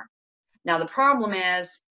anymore. Now, the problem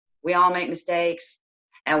is we all make mistakes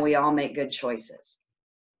and we all make good choices.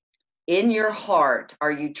 In your heart,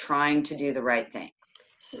 are you trying to do the right thing?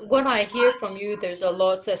 So what I hear from you, there's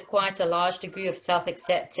quite a large degree of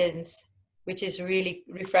self-acceptance, which is really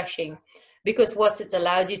refreshing, because what it's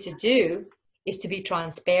allowed you to do is to be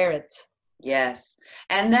transparent. Yes.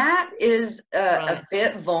 And that is a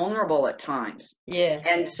bit vulnerable at times. Yeah.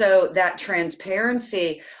 And so that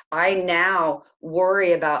transparency, I now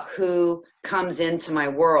worry about who comes into my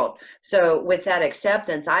world. So with that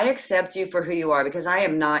acceptance, I accept you for who you are because I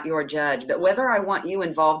am not your judge. But whether I want you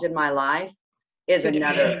involved in my life is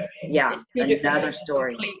another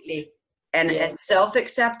story. Completely. And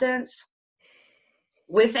self-acceptance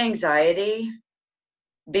with anxiety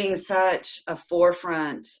being such a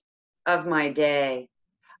forefront of my day,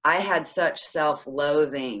 I had such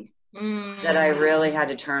self-loathing that I really had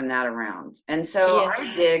to turn that around. And so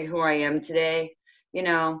I dig who I am today. You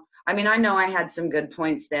know, I mean, I know I had some good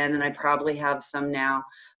points then and I probably have some now,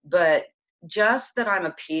 but just that I'm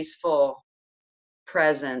a peaceful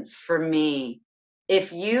presence for me.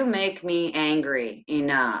 If you make me angry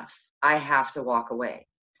enough, I have to walk away.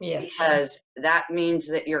 Yes. Because that means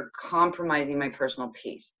that you're compromising my personal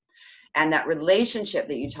peace. And that relationship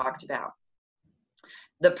that you talked about,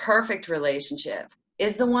 the perfect relationship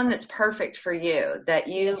is the one that's perfect for you, that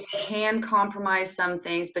you can compromise some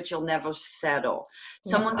things, but you'll never settle.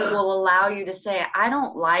 Someone that will allow you to say, I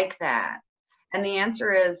don't like that. And the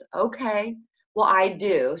answer is, okay, well, I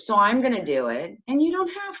do, so I'm going to do it. And you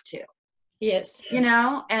don't have to. Yes. You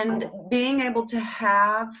know, and being able to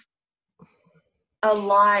have a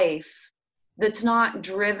life that's not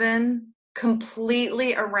driven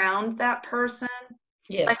completely around that person.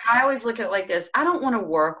 Yes. Like I always look at it like this. I don't want to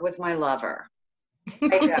work with my lover. I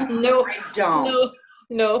don't. No, I don't.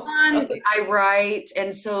 No. One, I write,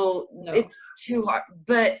 and so it's too hard.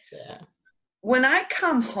 But when I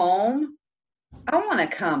come home, I want to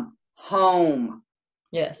come home.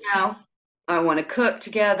 Yes. You know, I want to cook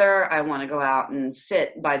together. I want to go out and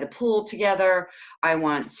sit by the pool together. I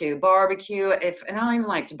want to barbecue. And I don't even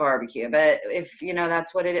like to barbecue, but if, you know,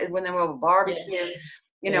 that's what it is, when they will barbecue,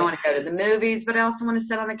 you know, I want to go to the movies, but I also want to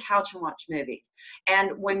sit on the couch and watch movies.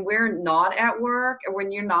 And when we're not at work or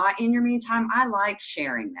when you're not in your me time, I like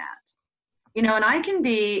sharing that, you know, and I can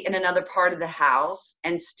be in another part of the house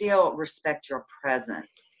and still respect your presence.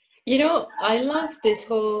 You know, I love this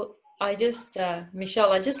whole,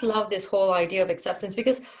 Michelle, I just love this whole idea of acceptance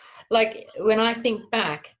because, like, when I think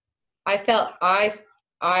back, I felt I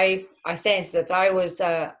sensed that I was,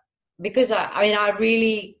 because I mean, I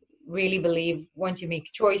really, really believe once you make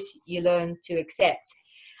a choice, you learn to accept.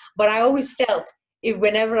 But I always felt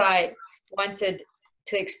whenever I wanted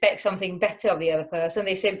to expect something better of the other person,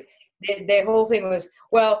 they said their whole thing was,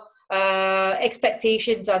 well,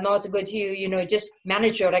 expectations are not good to you, you know, just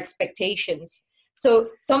manage your expectations. So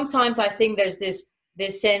sometimes I think there's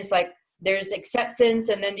this sense like there's acceptance,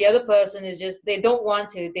 and then the other person is just, they don't want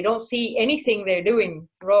to, they don't see anything they're doing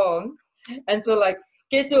wrong. And so like,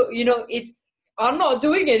 get to, you know, it's, I'm not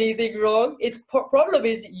doing anything wrong. It's problem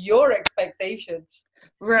is your expectations.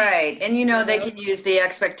 Right. And, you know, You they know? can use the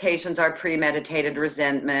expectations are premeditated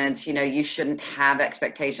resentment. You know, you shouldn't have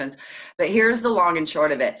expectations. But here's the long and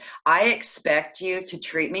short of it. I expect you to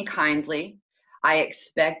treat me kindly. I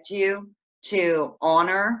expect you to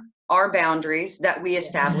honor our boundaries that we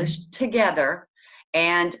established together.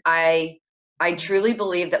 And I truly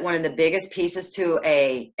believe that one of the biggest pieces to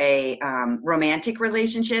a romantic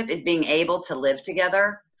relationship is being able to live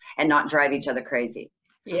together and not drive each other crazy.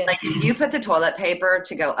 Yes. Like if you put the toilet paper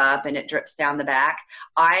to go up and it drips down the back,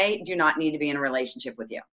 I do not need to be in a relationship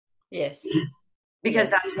with you. Yes. Because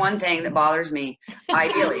that's one thing that bothers me,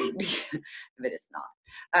 ideally, but it's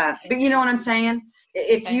not. But you know what I'm saying?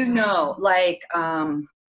 If you know, like,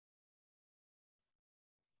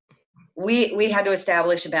 we had to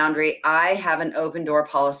establish a boundary. I have an open door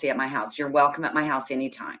policy at my house. You're welcome at my house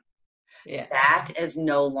anytime. Yeah. That is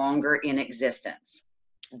no longer in existence.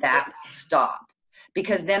 That stop.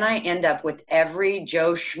 Because then I end up with every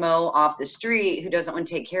Joe Schmo off the street who doesn't want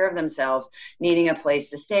to take care of themselves, needing a place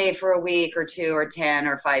to stay for a week or 2 or 10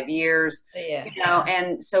 or 5 years. Yeah. You know,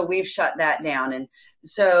 and so we've shut that down. And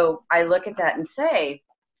so I look at that and say,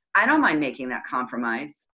 I don't mind making that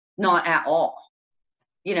compromise. Not at all.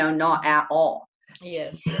 You know, not at all.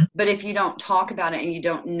 Yes. But if you don't talk about it and you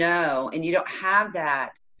don't know and you don't have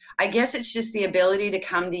that, I guess it's just the ability to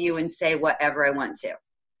come to you and say whatever I want to.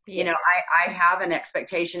 Yes. You know, I have an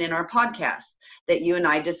expectation in our podcast that you and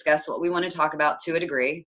I discuss what we want to talk about to a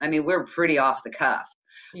degree. I mean, we're pretty off the cuff.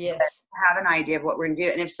 Yes. Have an idea of what we're going to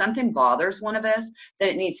do. And if something bothers one of us, then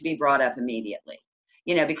it needs to be brought up immediately,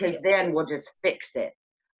 you know, because then we'll just fix it.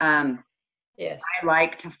 Yes. I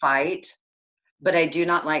like to fight, but I do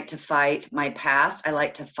not like to fight my past. I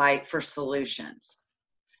like to fight for solutions.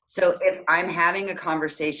 So if I'm having a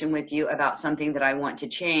conversation with you about something that I want to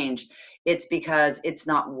change, it's because it's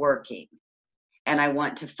not working and I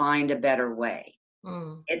want to find a better way.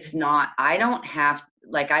 It's not, I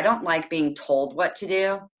don't like being told what to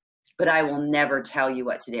do, but I will never tell you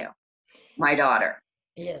what to do. My daughter,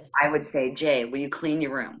 Yes. I would say, Jay, will you clean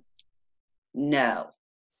your room? No.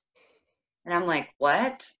 And I'm like,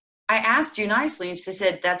 what? I asked you nicely. And she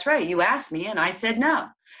said, that's right. You asked me. And I said, no.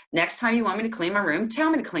 Next time you want me to clean my room, tell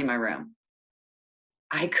me to clean my room.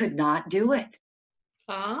 I could not do it.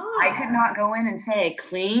 I could not go in and say,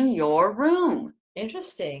 clean your room.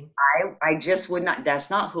 Interesting. I just would not. That's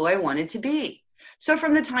not who I wanted to be. So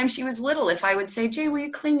from the time she was little, if I would say, Jay, will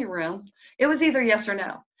you clean your room? It was either yes or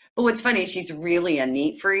no. But what's funny, she's really a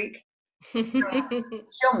neat freak. So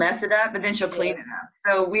she'll mess it up, but then she'll clean it up.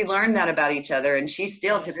 So we learned that about each other. And she's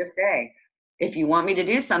still to this day, if you want me to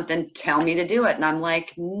do something, tell me to do it. And I'm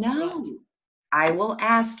like, no, I will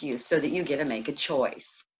ask you so that you get to make a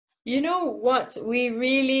choice. You know what? We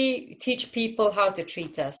really teach people how to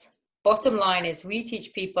treat us. Bottom line is we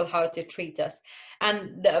teach people how to treat us.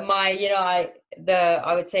 And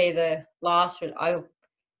I would say the last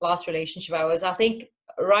relationship I think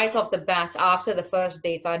right off the bat, after the first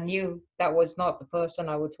date, I knew that was not the person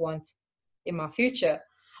I would want in my future.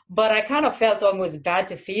 But I kind of felt almost bad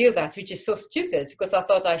to feel that, which is so stupid, because I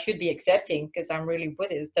thought I should be accepting because I'm really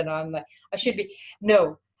Buddhist, and I'm like, I should be,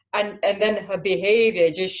 no. And then her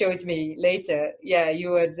behavior just showed me later, yeah, you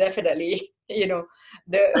were definitely, you know,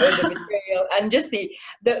 the material. And just the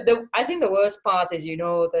I think the worst part is, you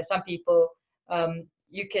know, there's some people,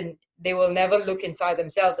 they will never look inside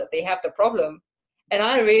themselves that they have the problem. And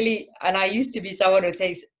I used to be someone who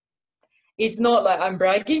takes, it's not like I'm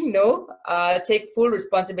bragging, no, I take full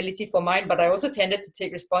responsibility for mine, but I also tended to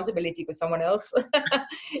take responsibility for someone else,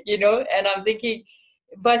 you know, and I'm thinking,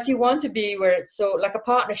 but you want to be where it's so like a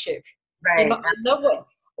partnership. Right. You know, I love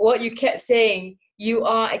what you kept saying. You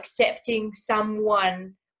are accepting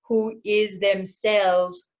someone who is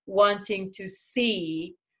themselves wanting to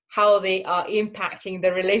see how they are impacting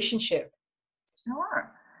the relationship.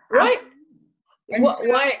 Sure. Right?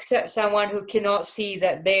 Absolutely. Why accept someone who cannot see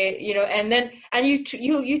that they, you know, and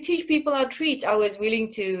you teach people how to treat. I was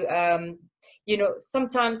willing to, you know,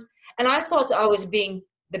 sometimes, and I thought I was being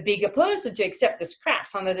the bigger person to accept the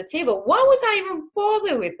scraps under the table. Why would I even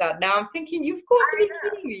bother with that? Now I'm thinking, you've got to be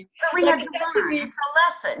kidding me. But we had to learn. It's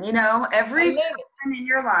a lesson, you know. Every person in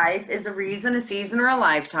your life is a reason, a season, or a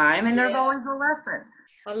lifetime, and there's always a lesson.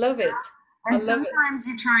 I love it. And sometimes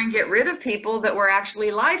you try and get rid of people that were actually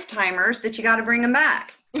lifetimers that you got to bring them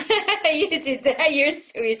back. You did that. You're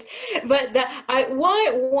sweet. But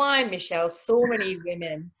why, Michelle? So many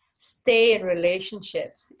women stay in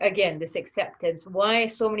relationships. Again, this acceptance. Why are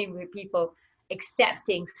so many people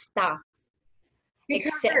accepting stuff?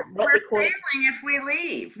 Because Accept what we're they call it. failing if we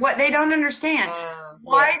leave. What they don't understand.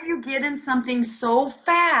 Why Yeah. do you get in something so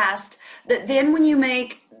fast that then when you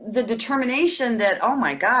make the determination that, oh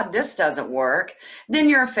my God, this doesn't work, then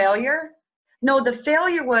you're a failure? No, the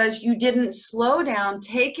failure was you didn't slow down,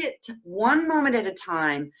 take it one moment at a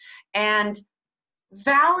time, and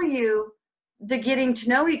value the getting to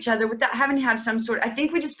know each other without having to have some sort. I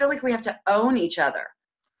think we just feel like we have to own each other.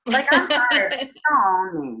 Like, I'm sorry, but you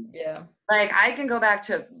don't own me. Yeah. Like, I can go back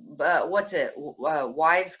to what's it,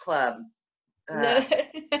 Wives Club. No. You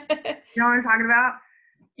know what I'm talking about? Uh,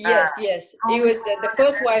 Yes, yes. It Call Me was the Home,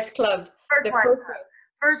 First Wives Club. First The Wives first Club. one.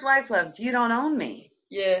 First Wives Club. You don't own me.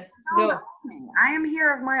 Yeah. Don't own No. me. I am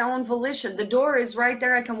here of my own volition. The door is right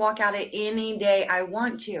there. I can walk out at any day I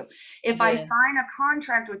want to. If I Yeah. sign a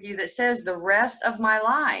contract with you that says the rest of my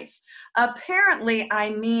life, apparently I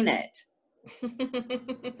mean it.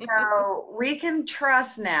 So we can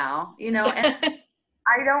trust now, you know, and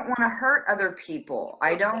I don't want to hurt other people.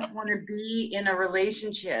 I don't want to be in a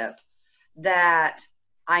relationship that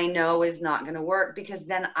I know is not going to work because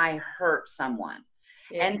then I hurt someone.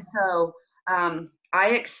 Yeah. And so I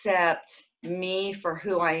accept me for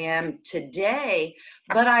who I am today,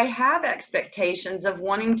 but I have expectations of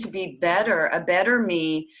wanting to be better, a better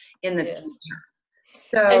me in the Yes.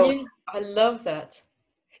 future. And So I love that.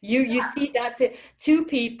 You see, that's it. Two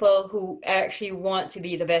people who actually want to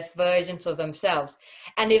be the best versions of themselves.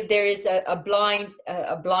 And if there is a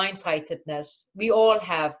blindsidedness, we all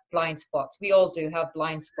have blind spots. We all do have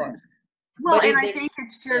blind spots. well, But and if I there's, think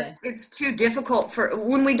it's yeah, just, it's too difficult for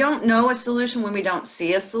when we don't know a solution, when we don't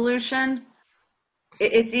see a solution,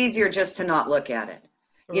 it's easier just to not look at it.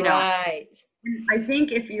 You know, right. I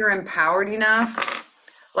think if you're empowered enough,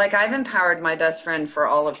 like I've empowered my best friend for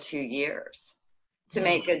all of 2 years to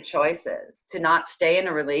make good choices, to not stay in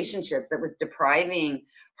a relationship that was depriving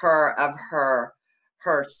her of her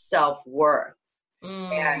self-worth.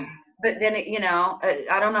 And Mm, but then you know,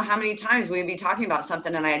 I don't know how many times we'd be talking about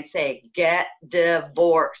something and I'd say, get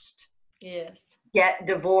divorced. yes. Get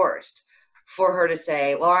divorced, for her to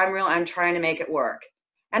say, well, I'm trying to make it work.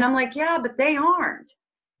 And I'm like, yeah, but they aren't.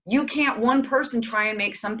 You can't one person try and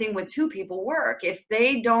make something with two people work. If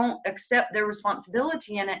they don't accept their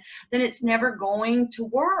responsibility in it, then it's never going to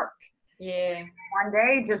work. Yeah. One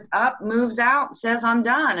day just up, moves out, says I'm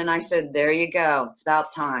done. And I said, there you go. It's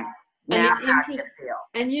about time. And Now it's how do you interesting. feel?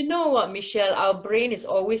 And you know what, Michelle, our brain is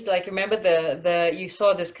always like, remember the you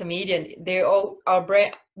saw this comedian, they're all our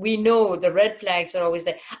brain, we know the red flags are always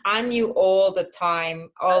there. I knew all the time,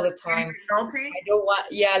 all the time. Guilty? I don't want,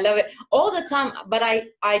 yeah, I love it all the time. But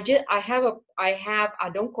I just, I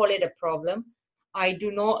don't call it a problem. I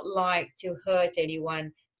do not like to hurt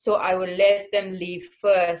anyone. So I will let them leave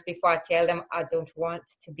first before I tell them I don't want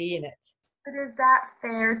to be in it. But is that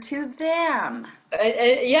fair to them?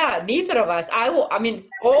 Yeah, neither of us. I mean,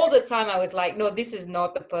 all the time I was like, no, this is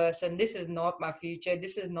not the person. This is not my future.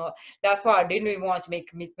 This is not, that's why I didn't even want to make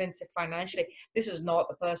commitments financially. This is not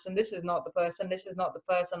the person. This is not the person. This is not the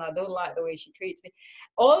person. I don't like the way she treats me.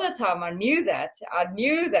 All the time I knew that. I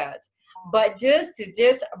knew that. But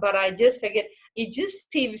but I just figured it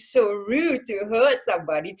just seems so rude to hurt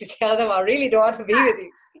somebody to tell them I really don't want to be with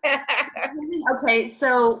you. Okay,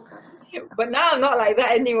 so But now I'm not like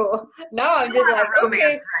that anymore. Now I'm just I'm like, a okay,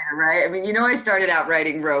 romance writer, right? I mean, you know, I started out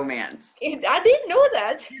writing romance. I didn't know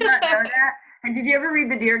that. Did you not know that? And did you ever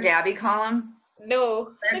read the Dear Gabby column?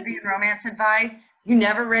 No, Lesbian romance advice? You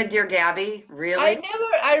never read Dear Gabby? Really?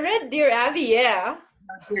 I read Dear Abby, yeah.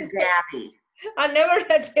 Oh, Dear Gabby. I never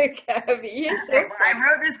read Dear Abby. It's so I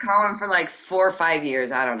wrote this column for like 4 or 5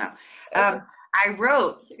 years. I don't know. funny. I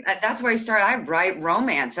wrote, that's where I started. I write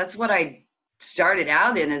romance. That's what I started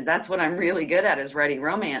out in, and that's what I'm really good at, is writing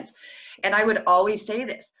romance. And I would always say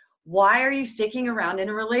this: why are you sticking around in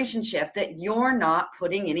a relationship that you're not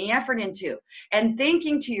putting any effort into and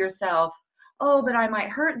thinking to yourself, oh, but I might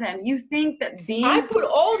hurt them? You think that I being, put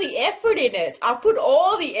all the effort in it. I put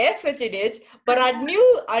all the effort in it, but I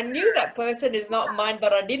knew that person is not mine,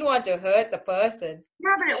 but I didn't want to hurt the person.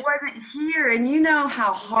 yeah, but it wasn't here. And you know how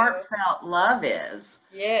No. heartfelt love is.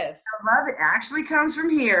 Yes. Love, it actually comes from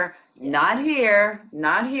here, not here,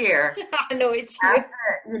 not here. I know it's Have here.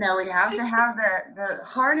 to, you know, we have to have the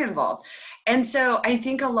heart involved. And so I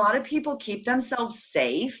think a lot of people keep themselves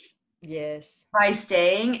safe Yes. by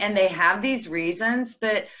staying, and they have these reasons.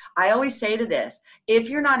 But I always say to this: if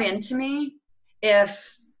you're not into me,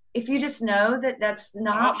 if you just know that that's I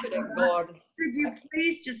not, should have gone. could you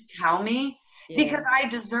please just tell me? Yeah. Because I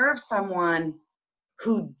deserve someone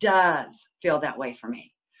who does feel that way for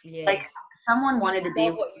me. Like Yes. someone wanted to be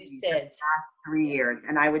Love with what you me the said. past 3 years,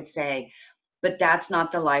 and I would say, but that's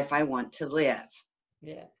not the life I want to live.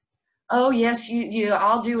 Yeah. Oh yes,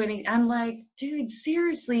 I'll do anything. I'm like, dude,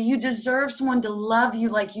 seriously, you deserve someone to love you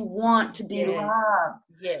like you want to be Yes. loved.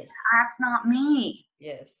 Yes. That's not me.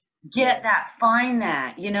 Yes. Get Yes. that, find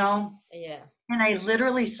that, Yeah. And I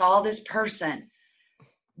literally saw this person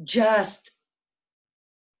just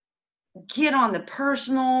get on the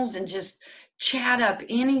personals and just chat up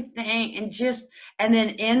anything and then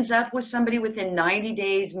ends up with somebody within 90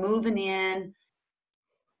 days moving in,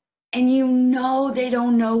 and they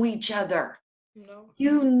don't know each other.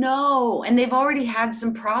 No. And they've already had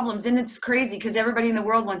some problems, and it's crazy because everybody in the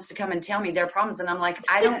world wants to come and tell me their problems, and I'm like,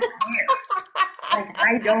 I don't care. Like,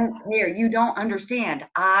 I don't care. You don't understand.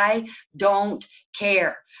 I don't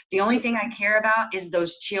care. The only thing I care about is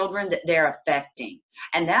those children that they're affecting,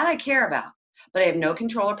 and that I care about, but I have no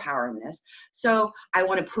control or power in this. So I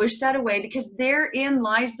want to push that away, because therein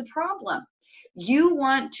lies the problem. You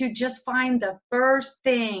want to just find the first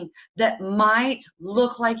thing that might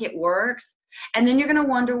look like it works, and then you're going to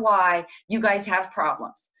wonder why you guys have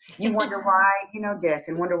problems. You wonder why, this,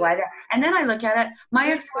 and wonder why that. And then I look at it, my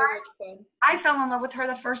It's ex, so much fun. I fell in love with her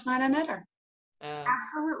the first night I met her. Um,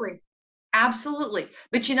 Absolutely. Absolutely.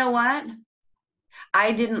 But you know what?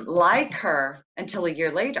 I didn't like her until a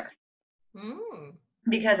year later, mm,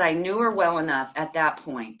 because I knew her well enough at that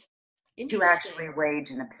point to actually interesting.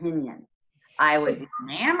 wage an opinion. I was So,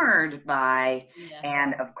 enamored by, yeah.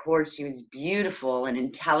 and of course she was beautiful and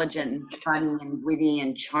intelligent and funny and witty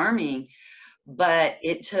and charming, but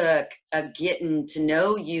it took a getting to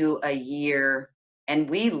know you a year, and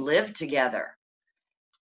we lived together,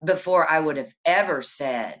 before I would have ever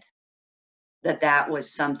said that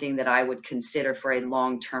was something that I would consider for a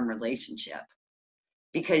long-term relationship.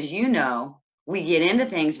 Because we get into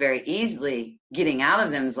things very easily. Getting out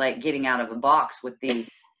of them is like getting out of a box with the,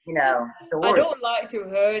 I doors. don't like to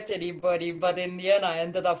hurt anybody, but in the end, I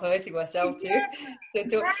ended up hurting myself too.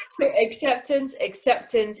 Exactly. So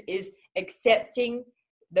acceptance is accepting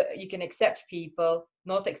that you can accept people,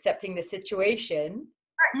 not accepting the situation,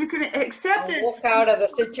 You can accept and it. walk out of the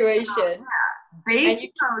situation. And Basic you,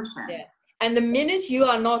 emotion. yeah. And the minute you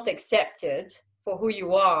are not accepted for who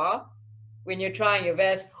you are, when you're trying your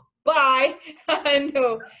best, bye. I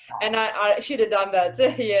know, and I should have done that.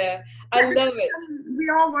 Yeah, I love it. We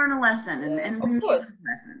all learn a lesson, and, Yeah, and we of need course. those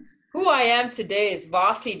lessons. Who I am today is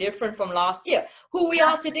vastly different from last year. Who we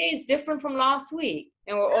are today is different from last week.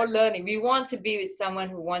 And we're all learning. We want to be with someone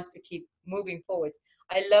who wants to keep moving forward.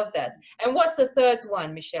 I love that. And what's the third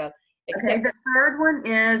one, Michelle? Okay, the third one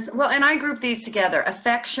is, and I group these together,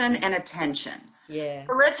 affection and attention. Yeah.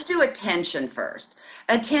 So let's do attention first.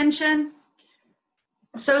 Attention,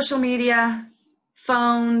 social media,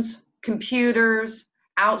 phones, computers,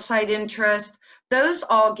 outside interest, those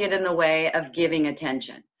all get in the way of giving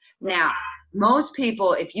attention. Right. Now, most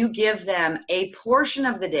people, if you give them a portion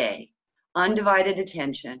of the day, undivided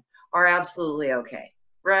attention, are absolutely okay,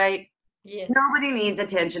 right? Yes. Nobody needs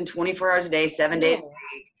attention 24 hours a day, 7 days a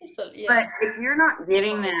week. But if you're not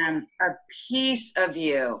giving them a piece of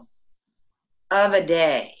you of a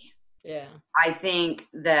day, yeah, I think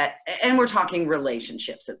that, and we're talking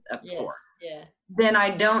relationships, of course, yeah, then I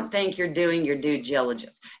don't think you're doing your due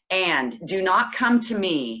diligence. And do not come to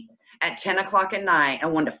me at 10 o'clock at night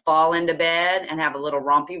and want to fall into bed and have a little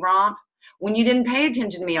rompy romp when you didn't pay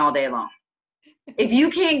attention to me all day long. If you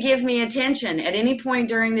can't give me attention at any point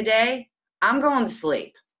during the day, I'm going to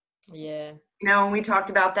sleep. yeah. When we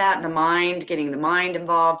talked about that, getting the mind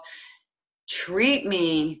involved, treat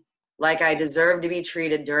me like I deserve to be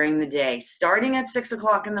treated during the day, starting at 6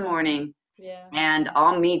 o'clock in the morning. Yeah. And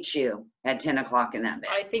I'll meet you at 10 o'clock in that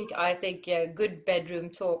bed. I think yeah, good bedroom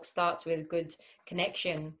talk starts with good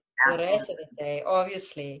connection for the Absolutely. rest of the day,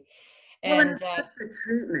 obviously. And And it's just the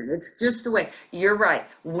treatment. It's just the way. You're right.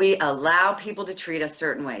 We allow people to treat us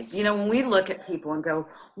certain ways. When we look at people and go,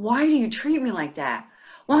 why do you treat me like that?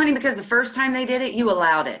 Well, honey, because the first time they did it, you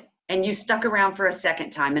allowed it. And you stuck around for a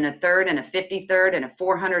second time, and a third, and a 53rd, and a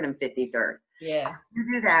 453rd. yeah. You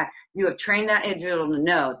do that, you have trained that individual to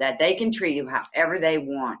know that they can treat you however they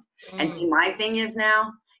want. And see, my thing is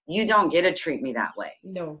now, you don't get to treat me that way.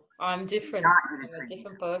 No, I'm different. I'm a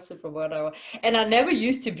different person from what I was. And I never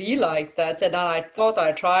used to be like that. And I thought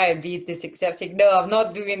I'd try and be this accepting. No, I'm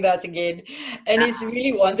not doing that again. And it's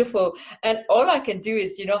really wonderful. And all I can do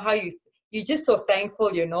is, how you're just so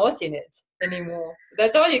thankful you're not in it anymore.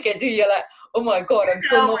 That's all you can do. You're like, oh my God, I'm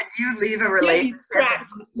so When you leave a Here these relationship and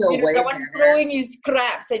scraps, you feel way someone better. throwing you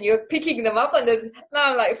scraps and you're picking them up, and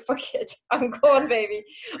now I'm like, fuck it, I'm gone, baby.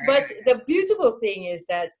 But the beautiful thing is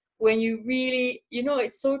that when you really,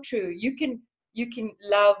 it's so true. You can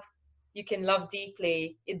love,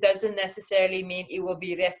 deeply. It doesn't necessarily mean it will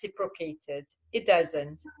be reciprocated. It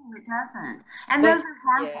doesn't. No, it doesn't. And But those are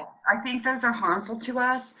harmful. I think those are harmful to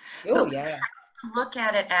us. oh But we yeah, have to look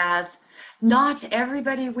at it as not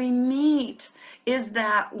everybody we meet is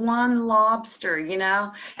that one lobster, And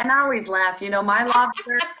I always laugh, my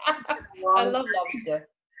lobster, I long love lobster.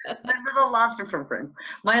 my little lobster from Friends,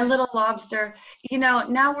 my little lobster,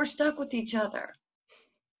 now we're stuck with each other.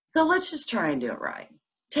 So let's just try and do it right.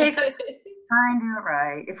 Take our time, try and do it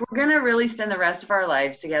right. If we're going to really spend the rest of our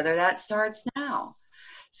lives together, that starts now.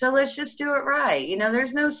 So let's just do it right.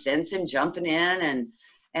 There's no sense in jumping in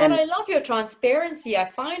But and I love your transparency. I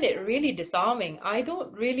find it really disarming. I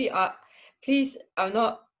don't really, please, I'm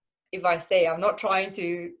not, if I say I'm not trying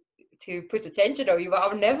to put attention on you, but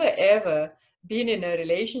I've never ever been in a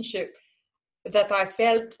relationship that I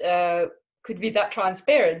felt could be that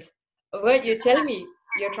transparent. What you tell me,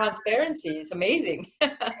 your transparency is amazing.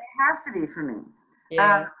 it has to be for me.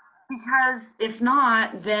 Yeah. Because if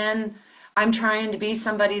not, then I'm trying to be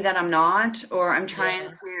somebody that I'm not, or I'm trying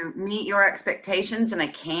Yeah. to meet your expectations and I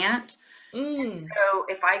can't. So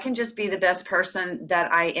if I can just be the best person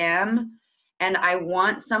that I am, and I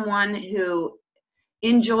want someone who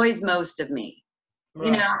enjoys most of me,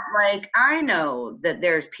 Right. like I know that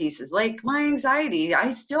there's pieces like my anxiety.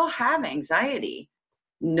 I still have anxiety.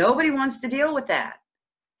 Nobody wants to deal with that.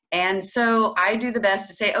 And so I do the best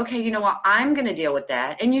to say, okay, you know what? I'm going to deal with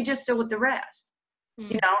that. And you just deal with the rest.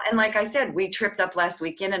 And like I said, we tripped up last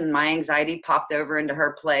weekend and my anxiety popped over into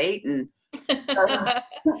her plate and I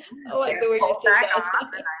like the way you pulled say back that. off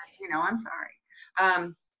and I'm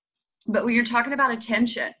sorry. But when you're talking about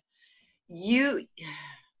attention,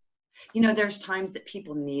 there's times that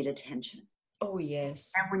people need attention. Oh,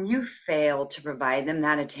 yes. And when you fail to provide them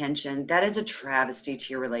that attention, that is a travesty to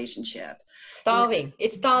your relationship. Starving.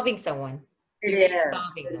 It's starving someone. It You're really is.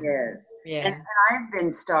 starving It them. is. And Yeah. I've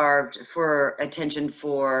been starved for attention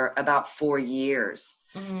for about 4 years.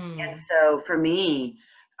 And so for me,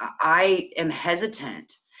 I am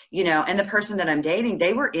hesitant, and the person that I'm dating,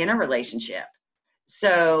 they were in a relationship.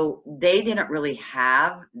 So they didn't really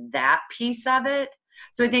have that piece of it.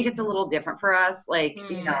 So I think it's a little different for us. Like,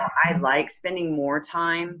 I like spending more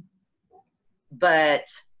time, but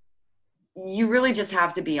you really just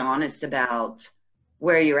have to be honest about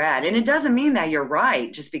where you're at. And it doesn't mean that you're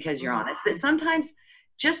right just because you're honest, but sometimes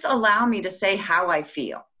just allow me to say how I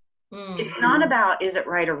feel. It's not about is it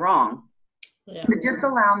right or wrong, but just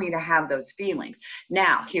allow me to have those feelings.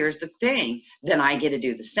 Now, here's the thing, then I get to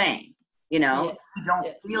do the same. Yes. If you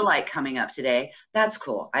don't feel like coming up today, that's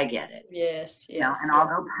cool. I get it. Yes. And I'll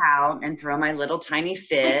go pout and throw my little tiny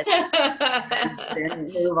fit and then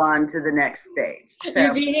move on to the next stage.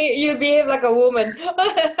 So You behave like a woman.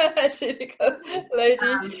 Typical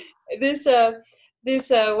lady. This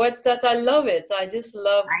what's that? I love it. I just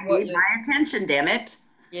love I what need you. my attention, damn it.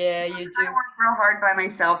 Yeah, you do. I work real hard by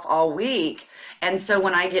myself all week. And so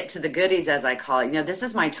when I get to the goodies, as I call it, this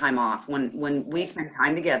is my time off. When we spend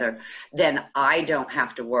time together, then I don't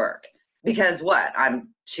have to work. Because what?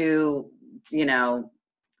 I'm too,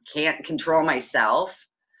 can't control myself.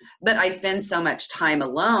 But I spend so much time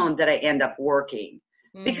alone that I end up working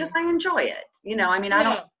because I enjoy it. I mean, I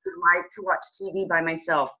don't like to watch TV by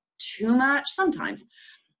myself too much sometimes.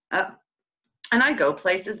 And I go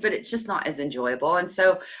places, but it's just not as enjoyable. And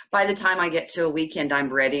so by the time I get to a weekend, I'm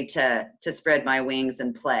ready to spread my wings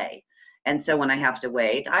and play. And so when I have to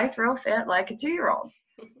wait, I throw a fit like a 2-year-old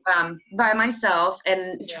by myself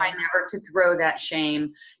and try never to throw that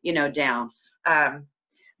shame, down.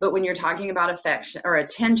 But when you're talking about affection or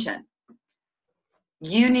attention,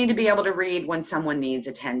 you need to be able to read when someone needs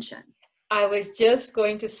attention. I was just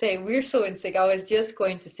going to say, we're so in sync. I was just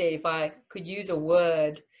going to say, if I could use a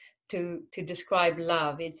word to describe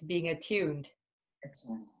love, it's being attuned.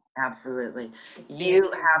 Attuned. Absolutely. You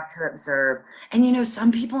have to observe. And some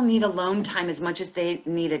people need alone time as much as they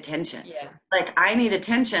need attention. Yeah. Like I need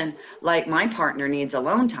attention, like my partner needs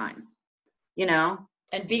alone time,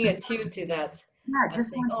 And being attuned to that. Yeah,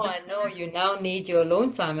 just Think, wants to I know you now need your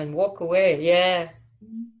alone time and walk away. Yeah.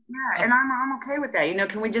 Yeah, and I'm okay with that.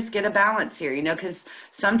 Can we just get a balance here? Because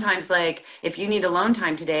sometimes, like, if you need alone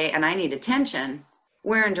time today and I need attention,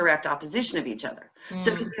 we're in direct opposition of each other.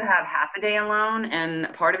 So could you have half a day alone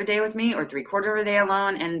and part of a day with me, or 3/4 of a day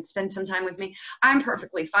alone and spend some time with me? I'm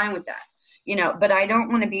perfectly fine with that. But I don't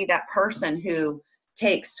want to be that person who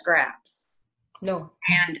takes scraps. No.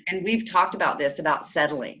 And we've talked about this, about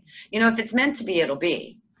settling. You know, if it's meant to be, it'll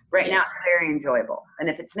be. Right now Yes. it's very enjoyable. And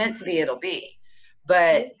if it's meant to be, it'll be.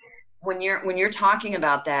 But Yes. when you're talking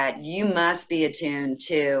about that, you must be attuned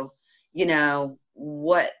to, you know,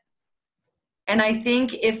 what, and I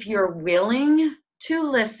think if you're willing to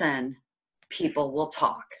listen, people will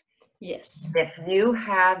talk. Yes. If you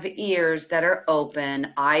have ears that are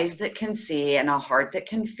open, eyes that can see, and a heart that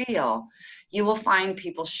can feel, you will find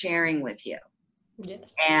people sharing with you.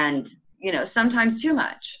 Yes. And, you know, sometimes too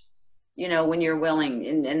much, you know, when you're willing,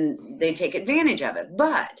 and they take advantage of it.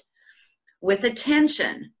 But with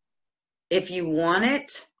attention, if you want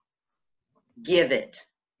it, give it.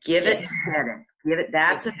 Give it Yes. to get it. Give it.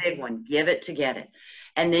 That's a big one. Give it to get it.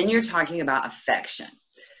 And then you're talking about affection.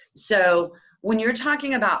 So when you're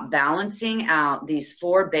talking about balancing out these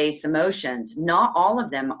four base emotions, not all of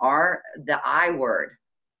them are the I word.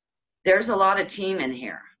 There's a lot of team in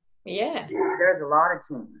here. Yeah. There's a lot of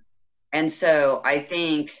team. And so I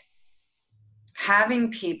think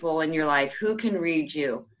having people in your life who can read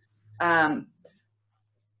you. Who are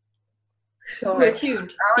Sorry.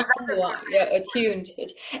 attuned. People who are, yeah, attuned.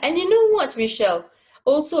 And you know what, Michelle?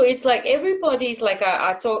 Also, it's like everybody's like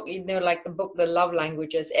I talk, you know, like the book, The Love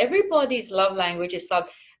Languages. Everybody's love language is love.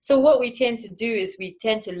 So what we tend to do is we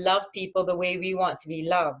tend to love people the way we want to be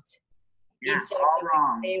loved Yeah, instead of all the way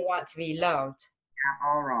wrong. they want to be loved. Yeah,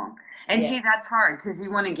 all wrong. And Yeah. see, that's hard because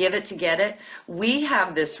you want to give it to get it. We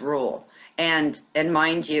have this rule, and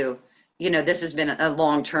mind you, you know, this has been a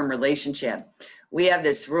long-term relationship. We have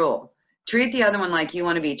this rule. Treat the other one like you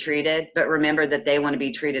want to be treated, but remember that they want to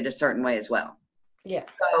be treated a certain way as well. Yeah.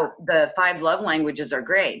 So the 5 love languages are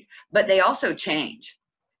great, but they also change.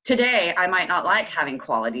 Today, I might not like having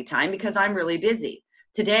quality time because I'm really busy.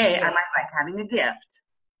 Today, I Yes. might like having a gift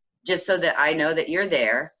just so that I know that you're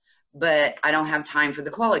there, but I don't have time for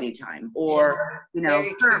the quality time or, Yes. you know, Very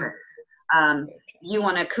true. service. You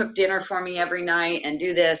want to cook dinner for me every night and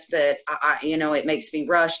do this, but you know, it makes me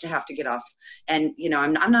rush to have to get off. And, you know,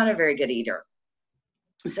 I'm not a very good eater.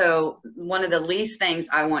 So one of the least things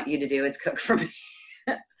I want you to do is cook for me.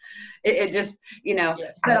 It just, you know,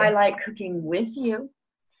 Yes. but I like cooking with you,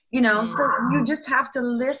 you know, so you just have to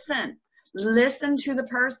listen. Listen to the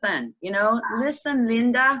person, you know, listen,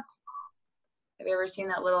 Linda. Have you ever seen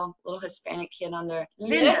that little Hispanic kid on there?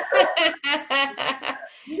 Linda, Yeah.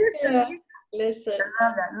 listen, Yeah. Linda. Listen. I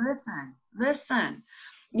love that. Listen, listen.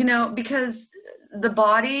 You know, because the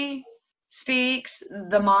body speaks,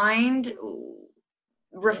 the mind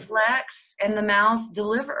reflects, and the mouth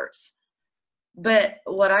delivers. But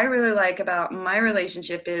what I really like about my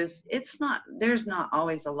relationship is there's not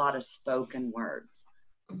always a lot of spoken words.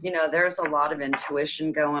 You know, there's a lot of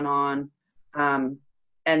intuition going on. And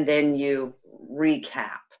then you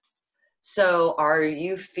recap. So are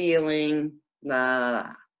you feeling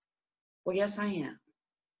well, yes, I am.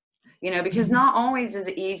 You know, because not always is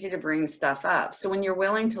it easy to bring stuff up. So when you're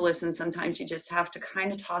willing to listen, sometimes you just have to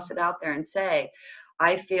kind of toss it out there and say,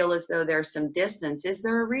 I feel as though there's some distance. Is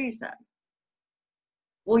there a reason?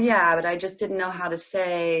 Well, yeah, but I just didn't know how to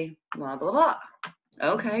say blah, blah, blah.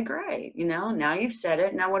 Okay, great. You know, now you've said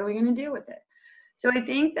it. Now what are we going to do with it? So I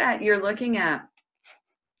think that you're looking at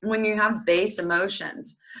when you have base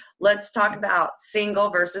emotions. Let's talk about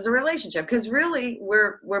single versus a relationship, because really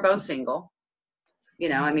we're both single. You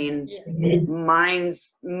know, I mean, Yeah.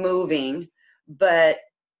 mine's moving, but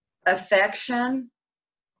affection,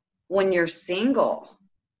 when you're single,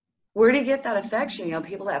 where do you get that affection? You know,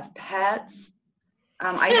 people have pets.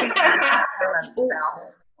 I think that's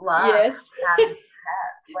self-love, Yes. having pets.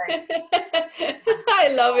 Like,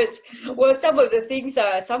 I love it. Well, some of the things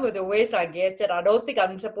are, some of the ways I get it, I don't think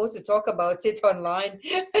I'm supposed to talk about it online.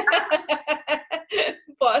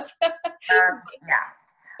 But, yeah.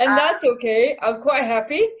 and that's okay. I'm quite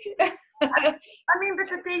happy. I mean, but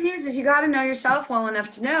the thing is you got to know yourself well enough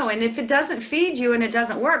to know. And if it doesn't feed you and it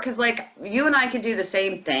doesn't work, because like you and I could do the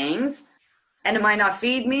same things and it might not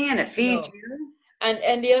feed me and it feeds No. you.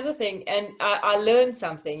 And the other thing, and I learned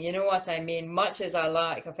something, you know what I mean? Much as I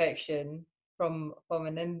like affection from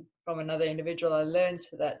another individual, I learned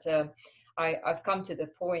that I've come to the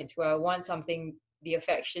point where I want something, the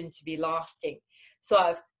affection, to be lasting. So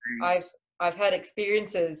I've I've had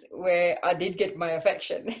experiences where I did get my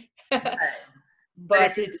affection, But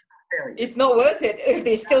but it's not worth it if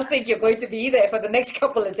they still think you're going to be there for the next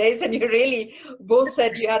couple of days and you really both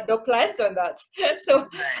said you had no plans on that. So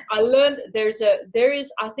I learned there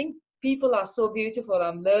is, I think people are so beautiful.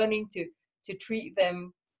 I'm learning to treat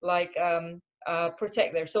them like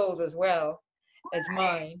protect their souls as well as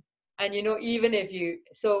mine. And you know, even if you,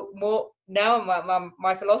 so more now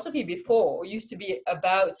my philosophy before used to be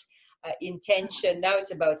about intention. Now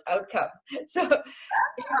it's about outcome. So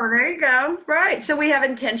Oh, there you go. Right. So we have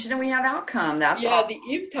intention and we have outcome. That's yeah, all. the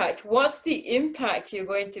impact. What's the impact you're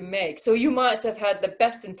going to make? So you might have had the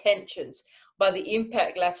best intentions, but the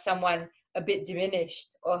impact left someone a bit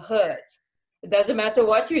diminished or hurt. It doesn't matter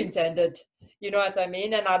what you intended. You know what I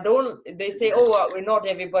mean? And they say, oh, well, we're not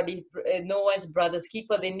everybody, no one's brother's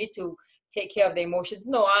keeper. They need to take care of their emotions.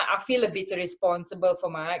 No, I feel a bit responsible for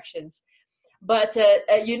my actions. But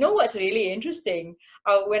you know what's really interesting?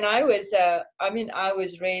 When I was, I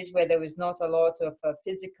was raised where there was not a lot of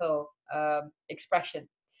physical expression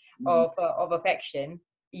of affection.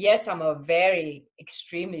 Yet I'm a very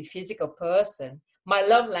extremely physical person. My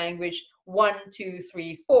love language, 1, 2,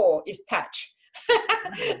 3, 4, is touch.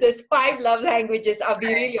 There's 5 love languages. I've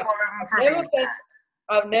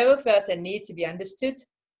never felt a need to be understood.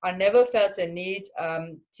 I never felt a need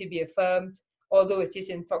to be affirmed, although it is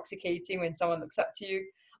intoxicating when someone looks up to you.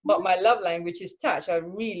 But my love language is touch. I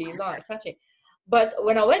really like touching. But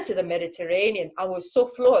when I went to the Mediterranean, I was so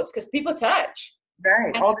floored because people touch.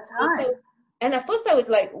 Right, all the time. And at first I was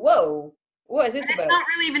like, whoa, what is this about? It's not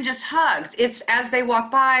really even just hugs. It's as they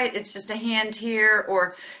walk by, it's just a hand here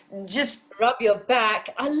or just rub your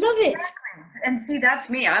back. I love it. And see, that's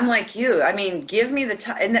me. I'm like you. I mean, give me the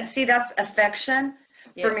touch. And see, that's affection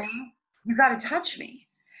for me. You got to touch me.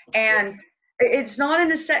 And it's not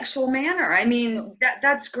in a sexual manner. I mean,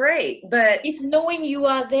 that's great, but it's knowing you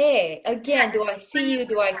are there. Again, do I see you?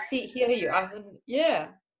 Do I hear you?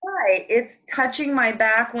 Right. It's touching my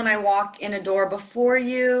back when I walk in a door before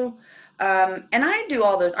you. And I do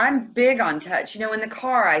all those. I'm big on touch. You know, in the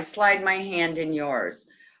car, I slide my hand in yours.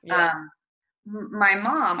 Yeah. My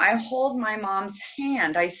mom, I hold my mom's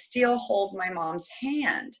hand. I still hold my mom's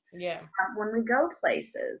hand. Yeah. When we go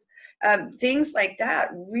places, things like that,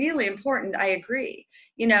 really important. I agree.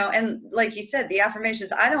 You know, and like you said, the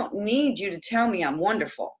affirmations, I don't need you to tell me I'm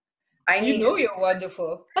wonderful. You're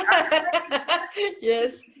wonderful.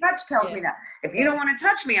 Yes. Touch tells me that. If you don't want to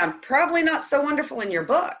touch me, I'm probably not so wonderful in your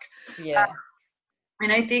book. Yeah.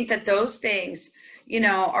 And I think that those things, you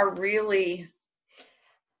know, are really,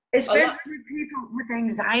 especially with people with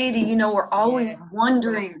anxiety, you know, we're always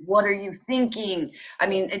wondering, what are you thinking? I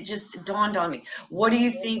mean, it just dawned on me. What are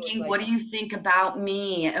you thinking? What do you think about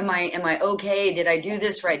me? Am I okay? Did I do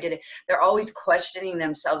this right? They're always questioning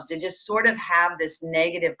themselves to just sort of have this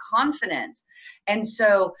negative confidence. And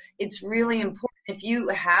so it's really important if you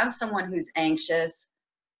have someone who's anxious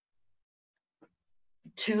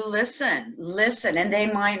to listen, and they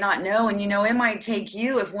might not know. And, you know, it might take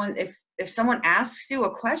you if someone asks you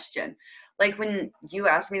a question, like when you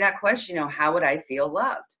asked me that question, you know, how would I feel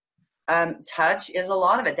loved? Touch is a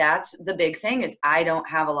lot of it. That's the big thing is I don't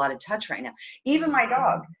have a lot of touch right now. Even my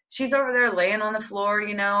dog, she's over there laying on the floor,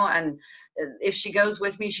 you know, and if she goes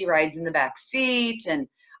with me, she rides in the back seat. And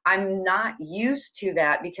I'm not used to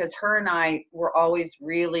that because her and I were always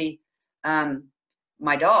really,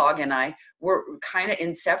 my dog and I were kind of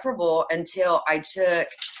inseparable until I took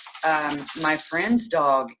my friend's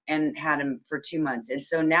dog and had him for 2 months. And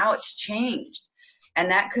so now it's changed. And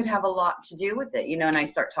that could have a lot to do with it, you know, and I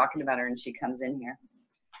start talking about her and she comes in here.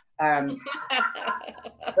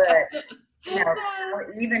 But, you know,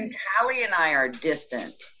 even Callie and I are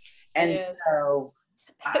distant. And so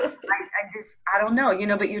I don't know, you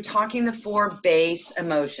know, but you're talking the 4 base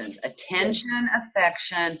emotions: attention,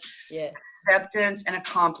 affection, acceptance, and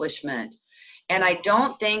accomplishment. And I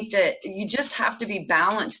don't think that you just have to be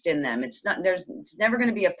balanced in them. It's never going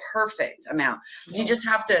to be a perfect amount. You just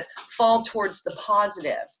have to fall towards the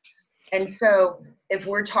positive. And so if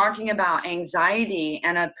we're talking about anxiety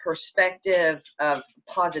and a perspective of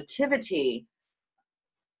positivity,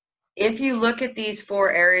 if you look at these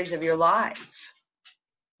 4 areas of your life,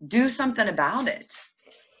 do something about it.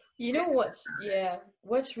 You know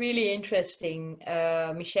what's really interesting,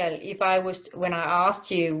 Michelle, when I asked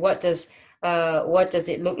you what does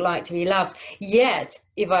it look like to be loved, yet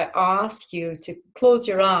if I ask you to close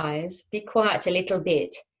your eyes, be quiet a little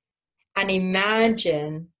bit, and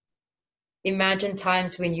imagine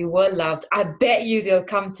times when you were loved, I bet you they'll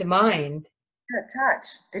come to mind. Touch.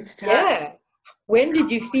 It's touch. Yeah. When did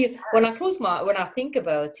you feel, when I think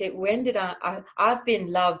about it, when did I've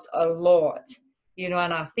been loved a lot, you know,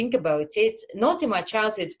 and I think about it, not in my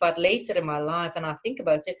childhood, but later in my life, and I think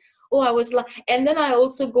about it, oh, I was like, and then I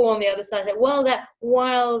also go on the other side, like, well, that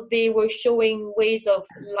while they were showing ways of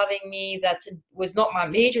loving me that was not my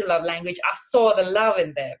major love language, I saw the love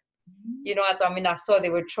in them. You know what I mean? I saw they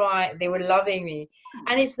were loving me.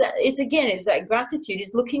 And it's that gratitude.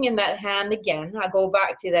 It's looking in that hand again. I go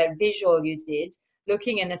back to that visual you did,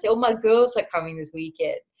 looking and I say, oh, my girls are coming this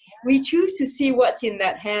weekend. we choose to see what's in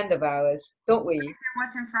that hand of ours, don't we?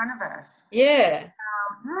 What's in front of us. Yeah.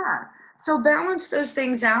 Yeah. So balance those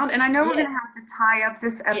things out. And I know we're going Yes. to have to tie up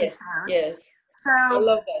this Yes. episode. Yes. I So,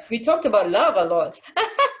 love that. We talked about love a lot.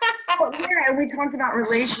 well, yeah, and we talked about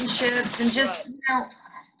relationships and just, Right.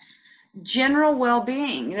 General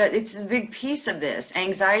well-being. It's a big piece of this.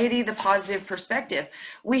 Anxiety, the positive perspective.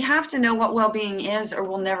 We have to know what well-being is or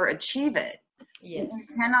we'll never achieve it. You Yes.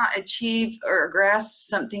 cannot achieve or grasp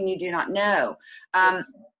something you do not know.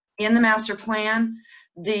 Yes. In the master plan,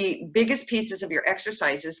 the biggest pieces of your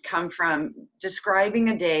exercises come from describing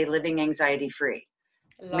a day living anxiety-free.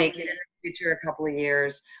 Make it Lovely. in the future a couple of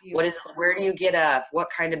years. What is, Beautiful. where do you get up? What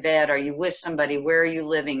kind of bed? Are you with somebody? Where are you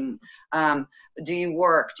living? Do you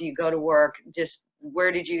work? Do you go to work? Just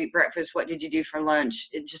where did you eat breakfast? What did you do for lunch?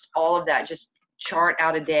 Just all of that. Just chart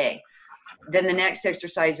out a day. Then the next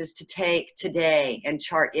exercise is to take today and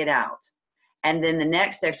chart it out. And then the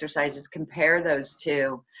next exercise is compare those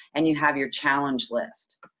two and you have your challenge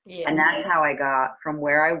list. Yes. And that's how I got from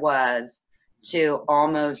where I was to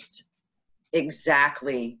almost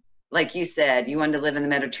exactly like you said. You wanted to live in the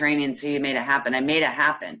Mediterranean, so you made it happen. I made it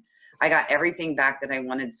happen. I got everything back that I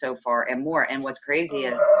wanted so far and more. And what's crazy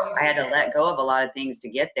is I had to let go of a lot of things to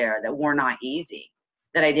get there that were not easy,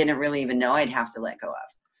 that I didn't really even know I'd have to let go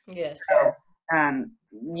of. Yes. So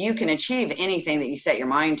you can achieve anything that you set your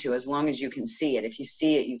mind to as long as you can see it. If you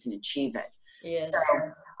see it, you can achieve it. Yes. So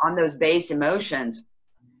on those base emotions,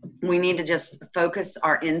 we need to just focus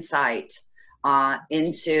our insight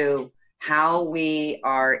into how we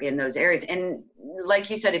are in those areas. And like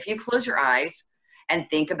you said, if you close your eyes and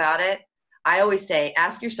think about it, I always say,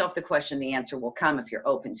 ask yourself the question, the answer will come if you're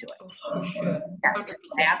open to it. Oh, for sure.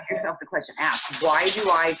 Yeah. Ask yourself the question, ask, why do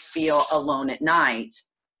I feel alone at night?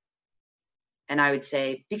 And I would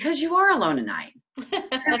say, because you are alone at night. The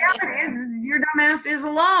reality is, your dumb ass is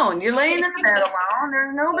alone. You're laying in the bed alone.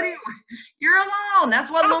 There's nobody. You're alone. That's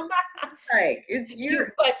what alone is like. It's you.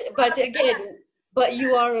 But again, but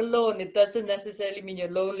you are alone. It doesn't necessarily mean you're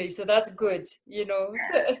lonely. So that's good, you know.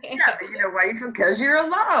 Yeah, but you know why? Because you're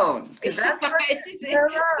alone. Because that's what you're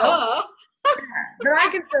alone. Yeah. But I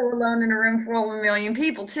can feel alone in a room full of a million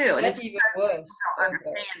people too. And That's it's even because worse. people don't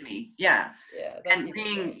understand me. Yeah. Yeah. That's And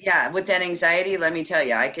being, with that anxiety, let me tell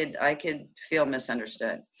you, I could feel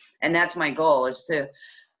misunderstood. And that's my goal, is to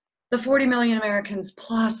the 40 million Americans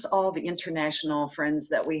plus all the international friends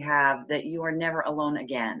that we have, that you are never alone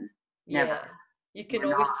again. Never. Yeah. You can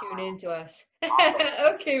We're always not. tune in to us.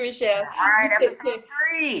 Okay, Michelle. All right, episode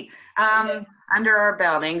 3. Under our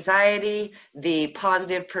belt, anxiety, the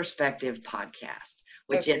Positive Perspective podcast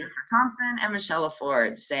with Jennifer Thompson and Michelle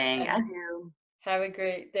Ford saying adieu. Have a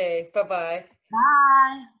great day. Bye-bye.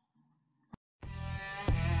 Bye.